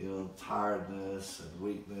tiredness and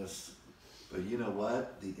weakness, but you know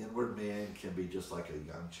what? The inward man can be just like a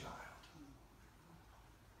young child.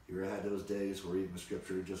 You ever had those days where reading the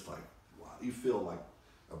scripture, you're just like, wow, you feel like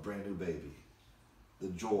a brand new baby. The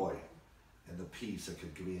joy and the peace that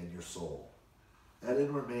could be in your soul. That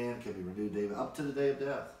inward man can be renewed day up to the day of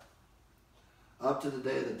death. Up to the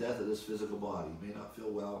day of the death of this physical body. You may not feel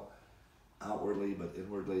well outwardly, but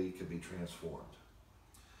inwardly can be transformed.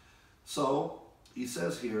 So, he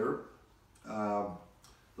says here, the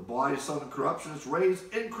body is sown in corruption, is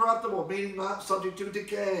raised incorruptible, meaning not subject to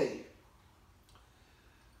decay.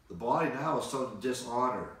 The body now is sown in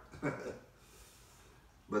dishonor.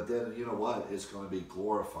 But then, you know what? It's going to be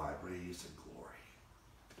glorified, raised in glory.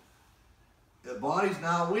 The body's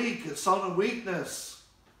now weak. It's sown in weakness.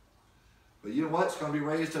 But you know what? It's going to be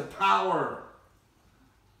raised in power.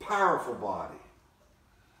 Powerful body.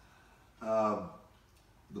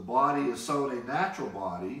 The body is sown a natural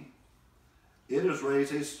body. It is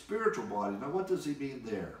raised a spiritual body. Now, what does he mean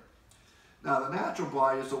there? Now, the natural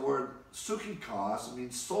body is the word psychikos. It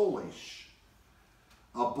means soulish.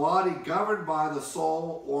 A body governed by the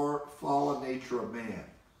soul or fallen nature of man.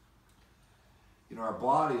 You know, our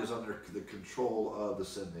body is under the control of the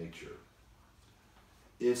sin nature.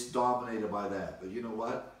 It's dominated by that. But you know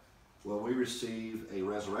what? When we receive a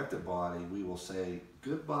resurrected body, we will say,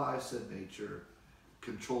 goodbye, sin nature,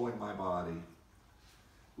 controlling my body.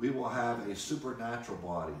 We will have a supernatural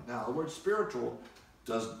body. Now, the word spiritual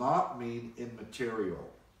does not mean immaterial.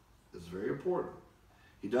 It's very important.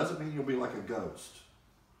 He doesn't mean you'll be like a ghost.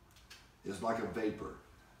 It's like a vapor.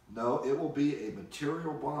 No, it will be a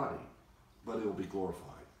material body, but it will be glorified.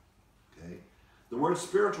 Okay? The word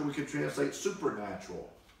spiritual we can translate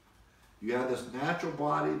supernatural. You have this natural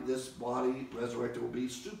body, this body resurrected will be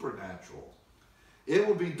supernatural. It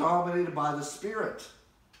will be dominated by the Spirit.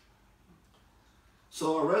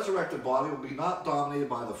 So a resurrected body will be not dominated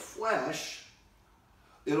by the flesh,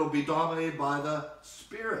 it'll be dominated by the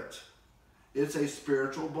Spirit. It's a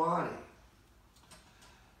spiritual body.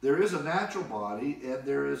 There is a natural body, and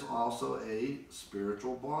there is also a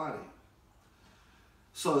spiritual body.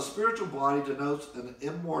 So a spiritual body denotes an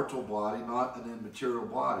immortal body, not an immaterial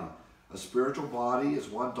body. A spiritual body is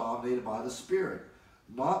one dominated by the Spirit,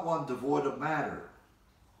 not one devoid of matter.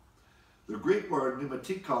 The Greek word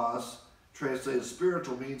pneumatikos, translated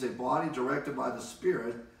spiritual, means a body directed by the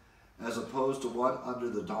Spirit as opposed to one under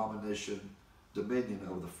the dominion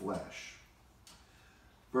of the flesh.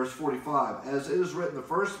 Verse 45, as it is written, the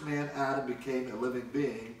first man, Adam, became a living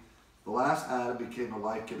being. The last Adam became a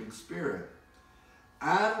life-giving spirit.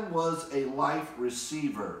 Adam was a life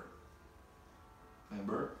receiver.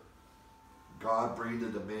 Remember? God breathed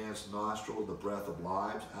into man's nostril the breath of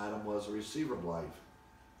life. Adam was a receiver of life.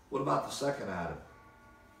 What about the second Adam?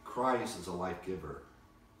 Christ is a life giver.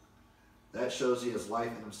 That shows he has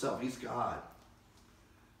life in himself. He's God.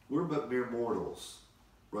 We're but mere mortals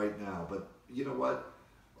right now. But you know what?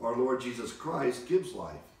 Our Lord Jesus Christ gives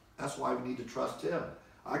life. That's why we need to trust him.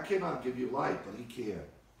 I cannot give you life, but he can.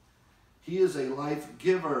 He is a life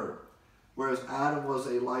giver, whereas Adam was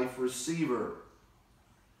a life receiver.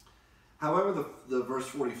 However, the verse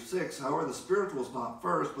 46, however, the spiritual is not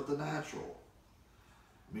first, but the natural.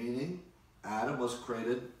 Meaning, Adam was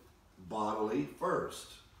created bodily first.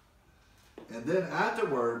 And then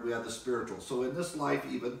afterward, we have the spiritual. So in this life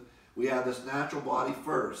even, we have this natural body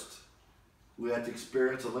first. We have to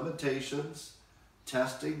experience the limitations,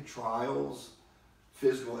 testing, trials,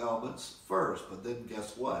 physical elements first. But then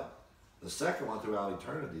guess what? The second one throughout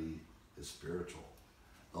eternity is spiritual.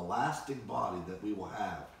 The lasting body that we will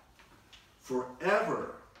have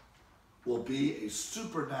forever will be a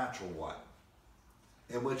supernatural one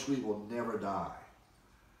in which we will never die.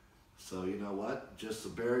 So you know what?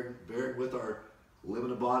 Just bearing with our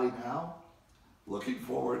limited body now, looking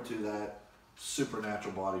forward to that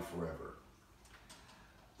supernatural body forever.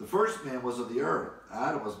 The first man was of the earth.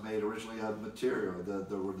 Adam was made originally out of material,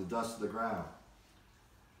 the dust of the ground.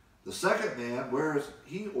 The second man, where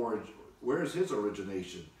is his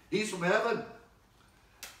origination? He's from heaven,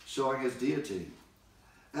 showing his deity.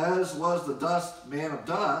 As was the dust, man of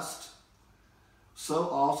dust, so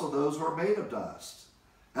also those who are made of dust.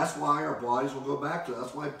 That's why our bodies will go back to.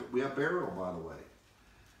 That's why we have burial, by the way.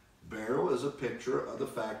 Burial is a picture of the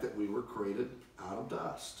fact that we were created out of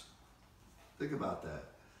dust. Think about that.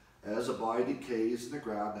 As a body decays in the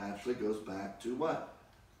ground, naturally goes back to what?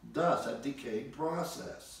 Dust, that decaying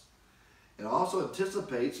process. It also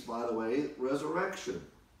anticipates, by the way, resurrection.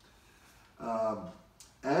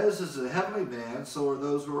 As is a heavenly man, so are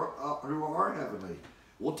those who are heavenly.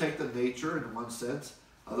 We'll take the nature, in one sense,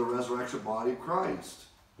 of the resurrection body of Christ.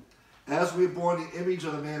 As we bore the image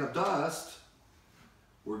of the man of dust,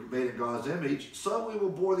 we're made in God's image, so we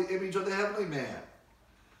will bore the image of the heavenly man.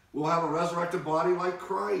 We'll have a resurrected body like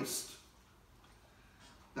Christ.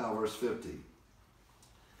 Now, verse 50.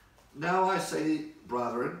 Now I say,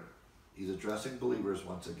 brethren, he's addressing believers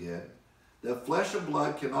once again, that flesh and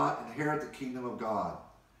blood cannot inherit the kingdom of God.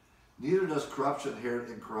 Neither does corruption inherit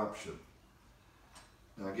incorruption.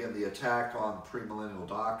 Now again, the attack on premillennial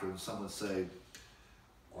doctrine, some would say,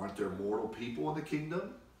 aren't there mortal people in the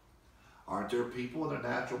kingdom? Aren't there people in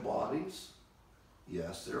their natural bodies?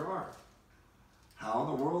 Yes, there are. How in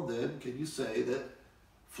the world then can you say that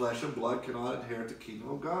flesh and blood cannot inherit the kingdom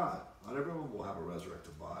of God? Not everyone will have a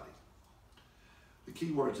resurrected body. The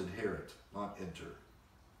key word is inherit, not enter.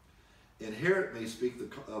 Inherit may speak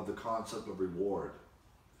of the concept of reward,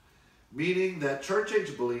 meaning that church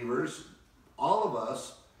age believers, all of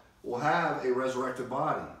us, will have a resurrected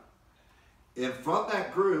body. And from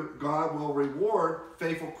that group, God will reward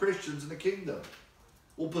faithful Christians in the kingdom.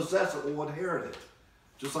 We'll possess it, we'll inherit it.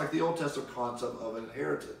 Just like the Old Testament concept of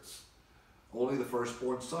inheritance. Only the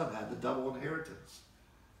firstborn son had the double inheritance.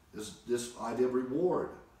 This idea of reward.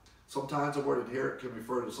 Sometimes the word inherit can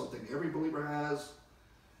refer to something every believer has,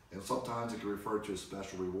 and sometimes it can refer to a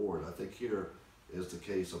special reward. I think here is the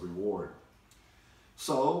case of reward.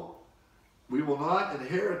 So, we will not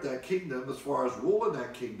inherit that kingdom as far as rule in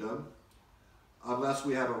that kingdom unless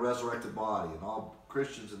we have a resurrected body. And all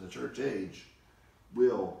Christians in the church age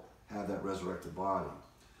will have that resurrected body.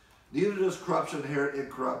 Neither does corruption inherit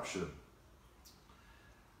incorruption.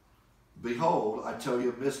 Behold, I tell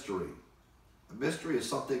you a mystery. A mystery is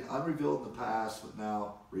something unrevealed in the past, but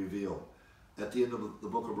now revealed. At the end of the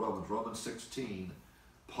book of Romans, Romans 16,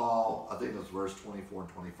 Paul, I think it's verse 24 and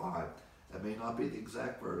 25. That may not be the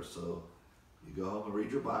exact verse, so you go home and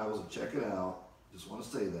read your Bibles and check it out. Just want to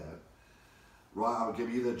say that. I'll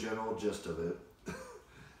give you the general gist of it.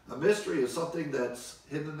 A mystery is something that's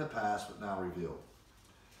hidden in the past, but now revealed.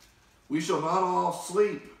 We shall not all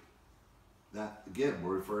sleep. That, again,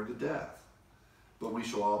 we're referring to death. But we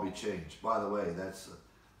shall all be changed. By the way, that's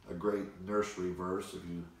a great nursery verse.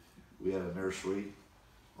 We had a nursery.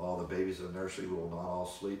 All the babies in the nursery will not all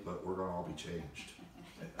sleep, but we're going to all be changed.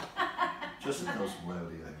 Just to know some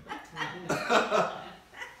levity.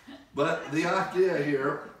 But the idea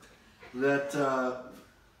here that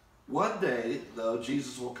one day, though,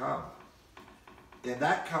 Jesus will come. And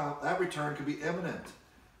that return could be imminent.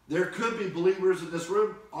 There could be believers in this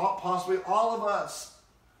room, possibly all of us,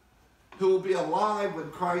 who will be alive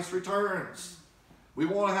when Christ returns. We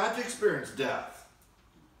won't have to experience death.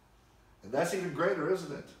 And that's even greater,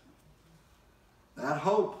 isn't it? That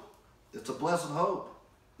hope, it's a blessed hope.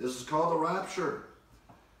 This is called the rapture.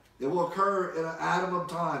 It will occur in an atom of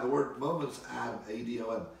time. The word moment is atom,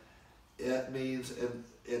 A-D-O-M. It means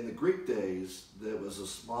in the Greek days, that it was the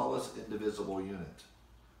smallest indivisible unit.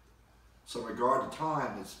 So in regard to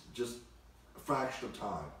time, it's just a fraction of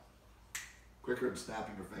time. Quicker than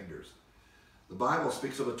snapping your fingers. The Bible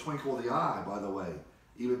speaks of a twinkle of the eye, by the way,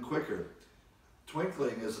 even quicker.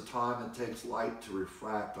 Twinkling is the time it takes light to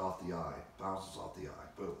refract off the eye, bounces off the eye,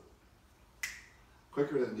 boom.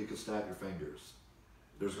 Quicker than you can snap your fingers.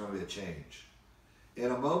 There's going to be a change.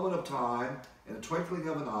 In a moment of time, in a twinkling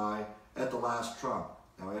of an eye, at the last trump.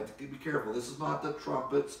 Now I have to be careful. This is not the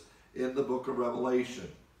trumpets in the book of Revelation.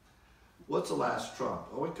 What's the last trump?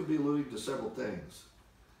 Oh, it could be alluding to several things.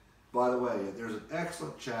 By the way, there's an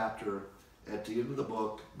excellent chapter at the end of the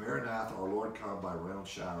book, Maranatha, Our Lord Come, by Reynolds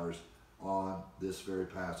Showers, on this very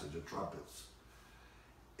passage of trumpets.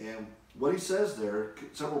 And what he says there,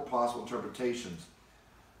 several possible interpretations.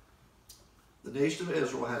 The nation of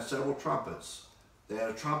Israel had several trumpets. They had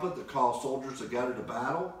a trumpet that called soldiers together to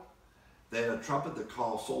battle. They had a trumpet that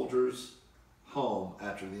called soldiers home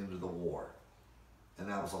after the end of the war. And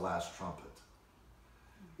that was the last trumpet.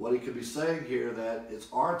 What he could be saying here, that it's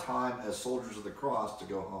our time as soldiers of the cross to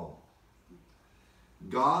go home.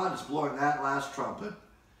 God is blowing that last trumpet,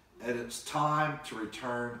 and it's time to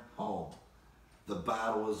return home. The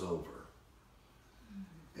battle is over.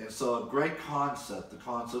 And so a great concept, the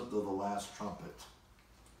concept of the last trumpet.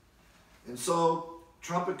 And so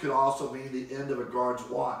trumpet could also mean the end of a guard's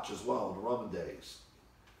watch as well in the Roman days.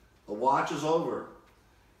 The watch is over.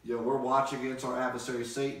 You know, we're watching against our adversary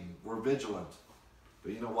Satan. We're vigilant.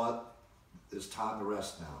 But you know what? It's time to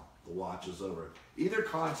rest now. The watch is over. Either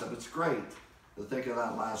concept, it's great to think of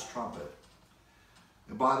that last trumpet.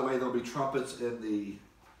 And by the way, there'll be trumpets in the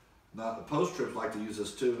post-trips like to use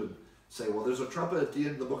this too and say, well, there's a trumpet at the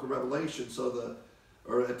end of the book of Revelation,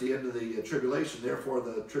 or at the end of the tribulation, therefore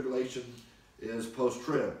the tribulation is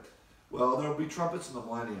post-trib. Well, there'll be trumpets in the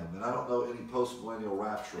millennium, and I don't know any post-millennial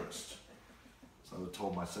rapturists. So I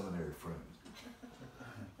told my seminary friend.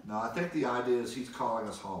 No, I think the idea is he's calling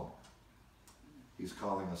us home. He's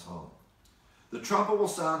calling us home. The trumpet will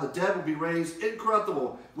sound, the dead will be raised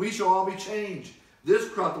incorruptible. We shall all be changed. This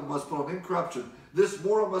corruptible must put on incorruption. This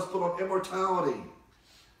mortal must put on immortality.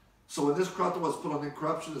 So when this corruptible was put on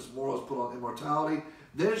incorruption, this mortal is put on immortality,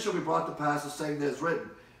 then shall be brought to pass the saying that is written,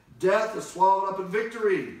 death is swallowed up in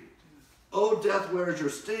victory. O death, where is your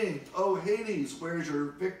sting? O Hades, where is your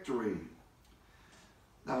victory?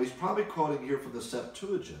 Now he's probably quoting here from the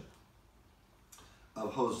Septuagint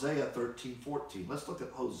of Hosea 13:14. Let's look at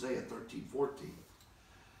Hosea 13:14.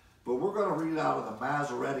 But we're going to read out of the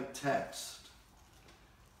Masoretic text.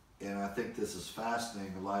 And I think this is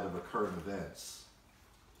fascinating in light of the current events.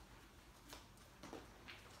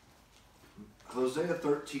 Hosea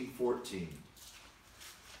 13:14.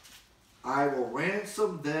 I will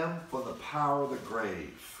ransom them from the power of the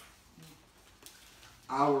grave.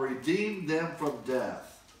 I will redeem them from death.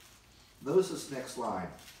 Notice this next line.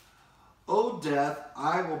 O death,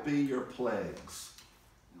 I will be your plagues.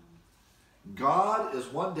 God is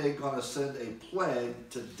one day going to send a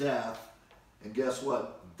plague to death, and guess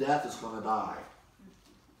what? Death is going to die.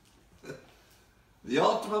 The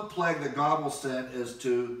ultimate plague that God will send is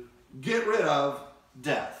to get rid of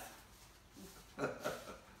death.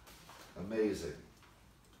 Amazing.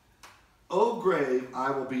 O grave,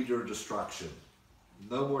 I will be your destruction.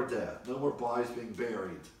 No more death. No more bodies being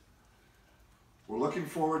buried. We're looking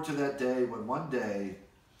forward to that day when one day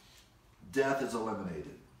death is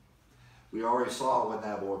eliminated. We already saw when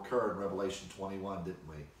that will occur in Revelation 21, didn't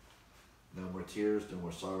we? No more tears, no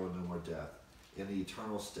more sorrow, no more death. In the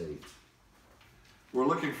eternal state. We're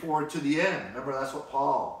looking forward to the end. Remember, that's what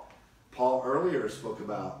Paul earlier spoke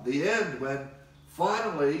about. The end, when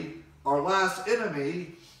finally our last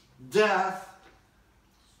enemy, death,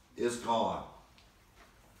 is gone.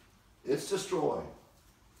 It's destroyed.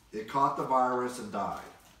 It caught the virus and died.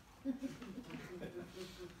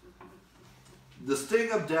 The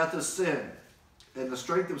sting of death is sin. And the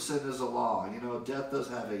strength of sin is the law. You know, death does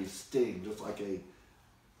have a sting, just like a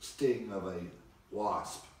sting of a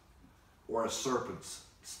wasp or a serpent's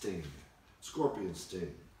sting, scorpion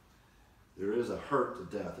sting. There is a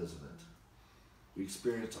hurt to death, isn't it? We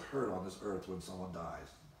experience a hurt on this earth when someone dies.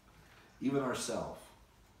 Even ourselves.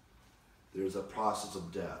 there's a process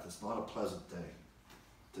of death. It's not a pleasant thing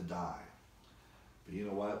to die. But you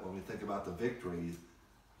know what? When we think about the victory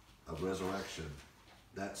of resurrection,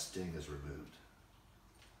 that sting is removed.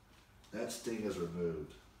 That sting is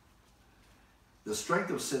removed. The strength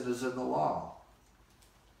of sin is in the law,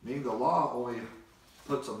 meaning the law only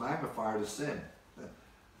puts a magnifier to sin.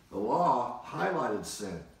 The law highlighted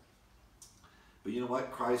sin. But you know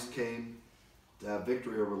what? Christ came to have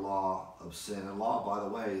victory over the law of sin. And law, by the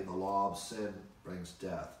way, the law of sin brings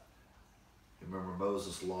death. You remember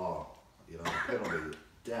Moses' law, you know, penalty,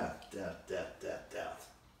 death, death, death, death, death.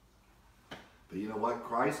 But you know what?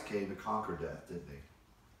 Christ came to conquer death, didn't he?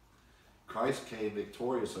 Christ came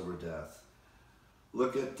victorious over death.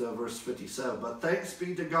 Look at verse 57. But thanks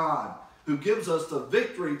be to God who gives us the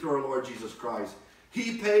victory through our Lord Jesus Christ.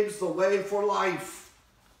 He paves the way for life.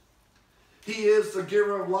 He is the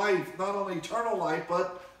giver of life, not only eternal life,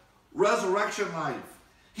 but resurrection life.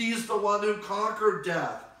 He's the one who conquered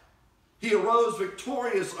death. He arose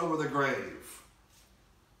victorious over the grave.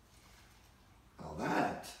 Now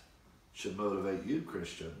that should motivate you,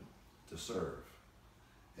 Christian, to serve.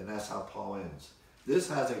 And that's how Paul ends. This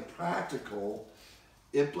has a practical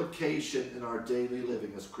implication in our daily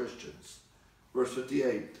living as Christians. Verse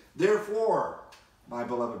 58, therefore, my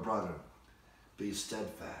beloved brethren, be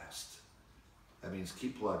steadfast. That means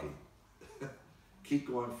keep plugging. Keep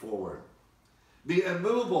going forward. Be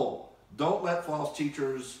immovable. Don't let false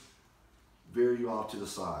teachers veer you off to the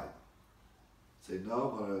side. Say,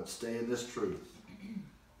 no, I'm going to stay in this truth.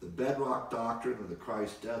 The bedrock doctrine of the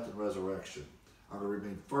Christ's death and resurrection. I'm going to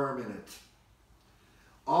remain firm in it.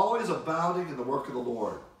 Always abounding in the work of the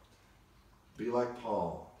Lord. Be like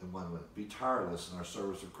Paul in 1 minute. Be tireless in our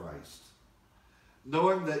service of Christ.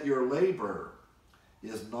 Knowing that your labor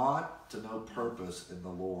is not to no purpose in the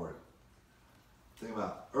Lord. Think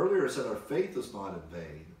about it. Earlier it said our faith is not in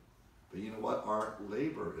vain. But you know what? Our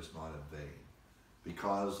labor is not in vain.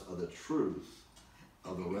 Because of the truth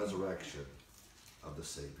of the resurrection of the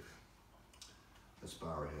Savior. Let's bow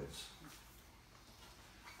our heads.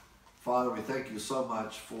 Father, we thank you so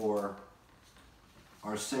much for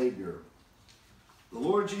our Savior, the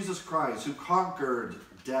Lord Jesus Christ, who conquered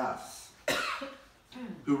death,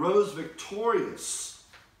 who rose victorious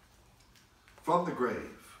from the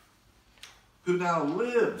grave, who now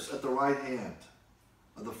lives at the right hand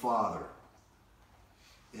of the Father,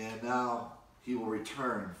 and now he will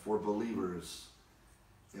return for believers.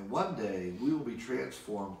 And one day we will be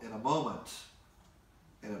transformed in a moment,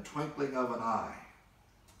 in a twinkling of an eye.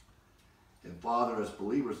 And Father, as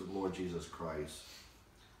believers of the Lord Jesus Christ,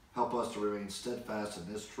 help us to remain steadfast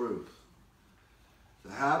in this truth,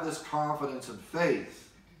 to have this confidence and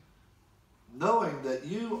faith, knowing that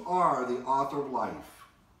you are the author of life.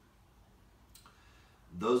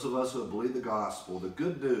 Those of us who have believed the gospel, the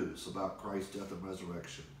good news about Christ's death and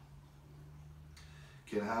resurrection,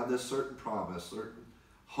 can have this certain promise, certain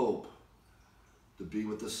hope to be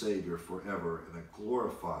with the Savior forever in a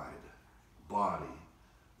glorified body,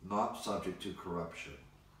 not subject to corruption.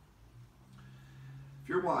 If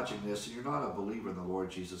you're watching this and you're not a believer in the Lord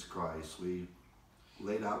Jesus Christ, we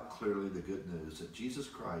laid out clearly the good news that Jesus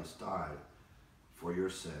Christ died for your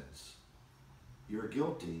sins. You're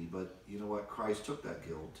guilty, but you know what? Christ took that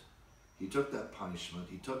guilt. He took that punishment.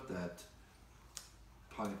 He took that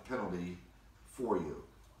penalty for you.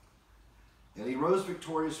 And he rose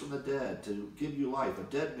victorious from the dead to give you life. A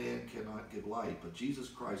dead man cannot give life, but Jesus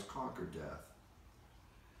Christ conquered death.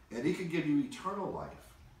 And he can give you eternal life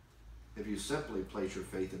if you simply place your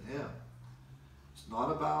faith in him. It's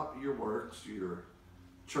not about your works, your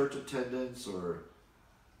church attendance, or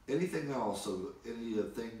anything else, of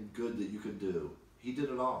anything good that you can do. He did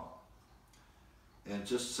it all. And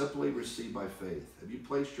just simply receive by faith. Have you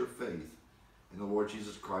placed your faith in the Lord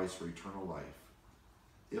Jesus Christ for eternal life?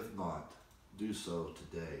 If not, do so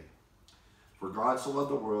today. For God so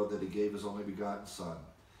loved the world that he gave his only begotten Son,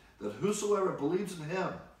 that whosoever believes in him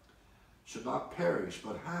should not perish,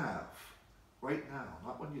 but have, right now,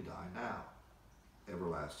 not when you die, now,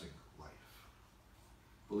 everlasting life.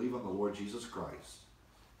 Believe on the Lord Jesus Christ,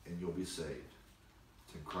 and you'll be saved.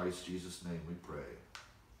 It's in Christ Jesus' name we pray.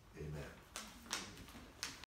 Amen.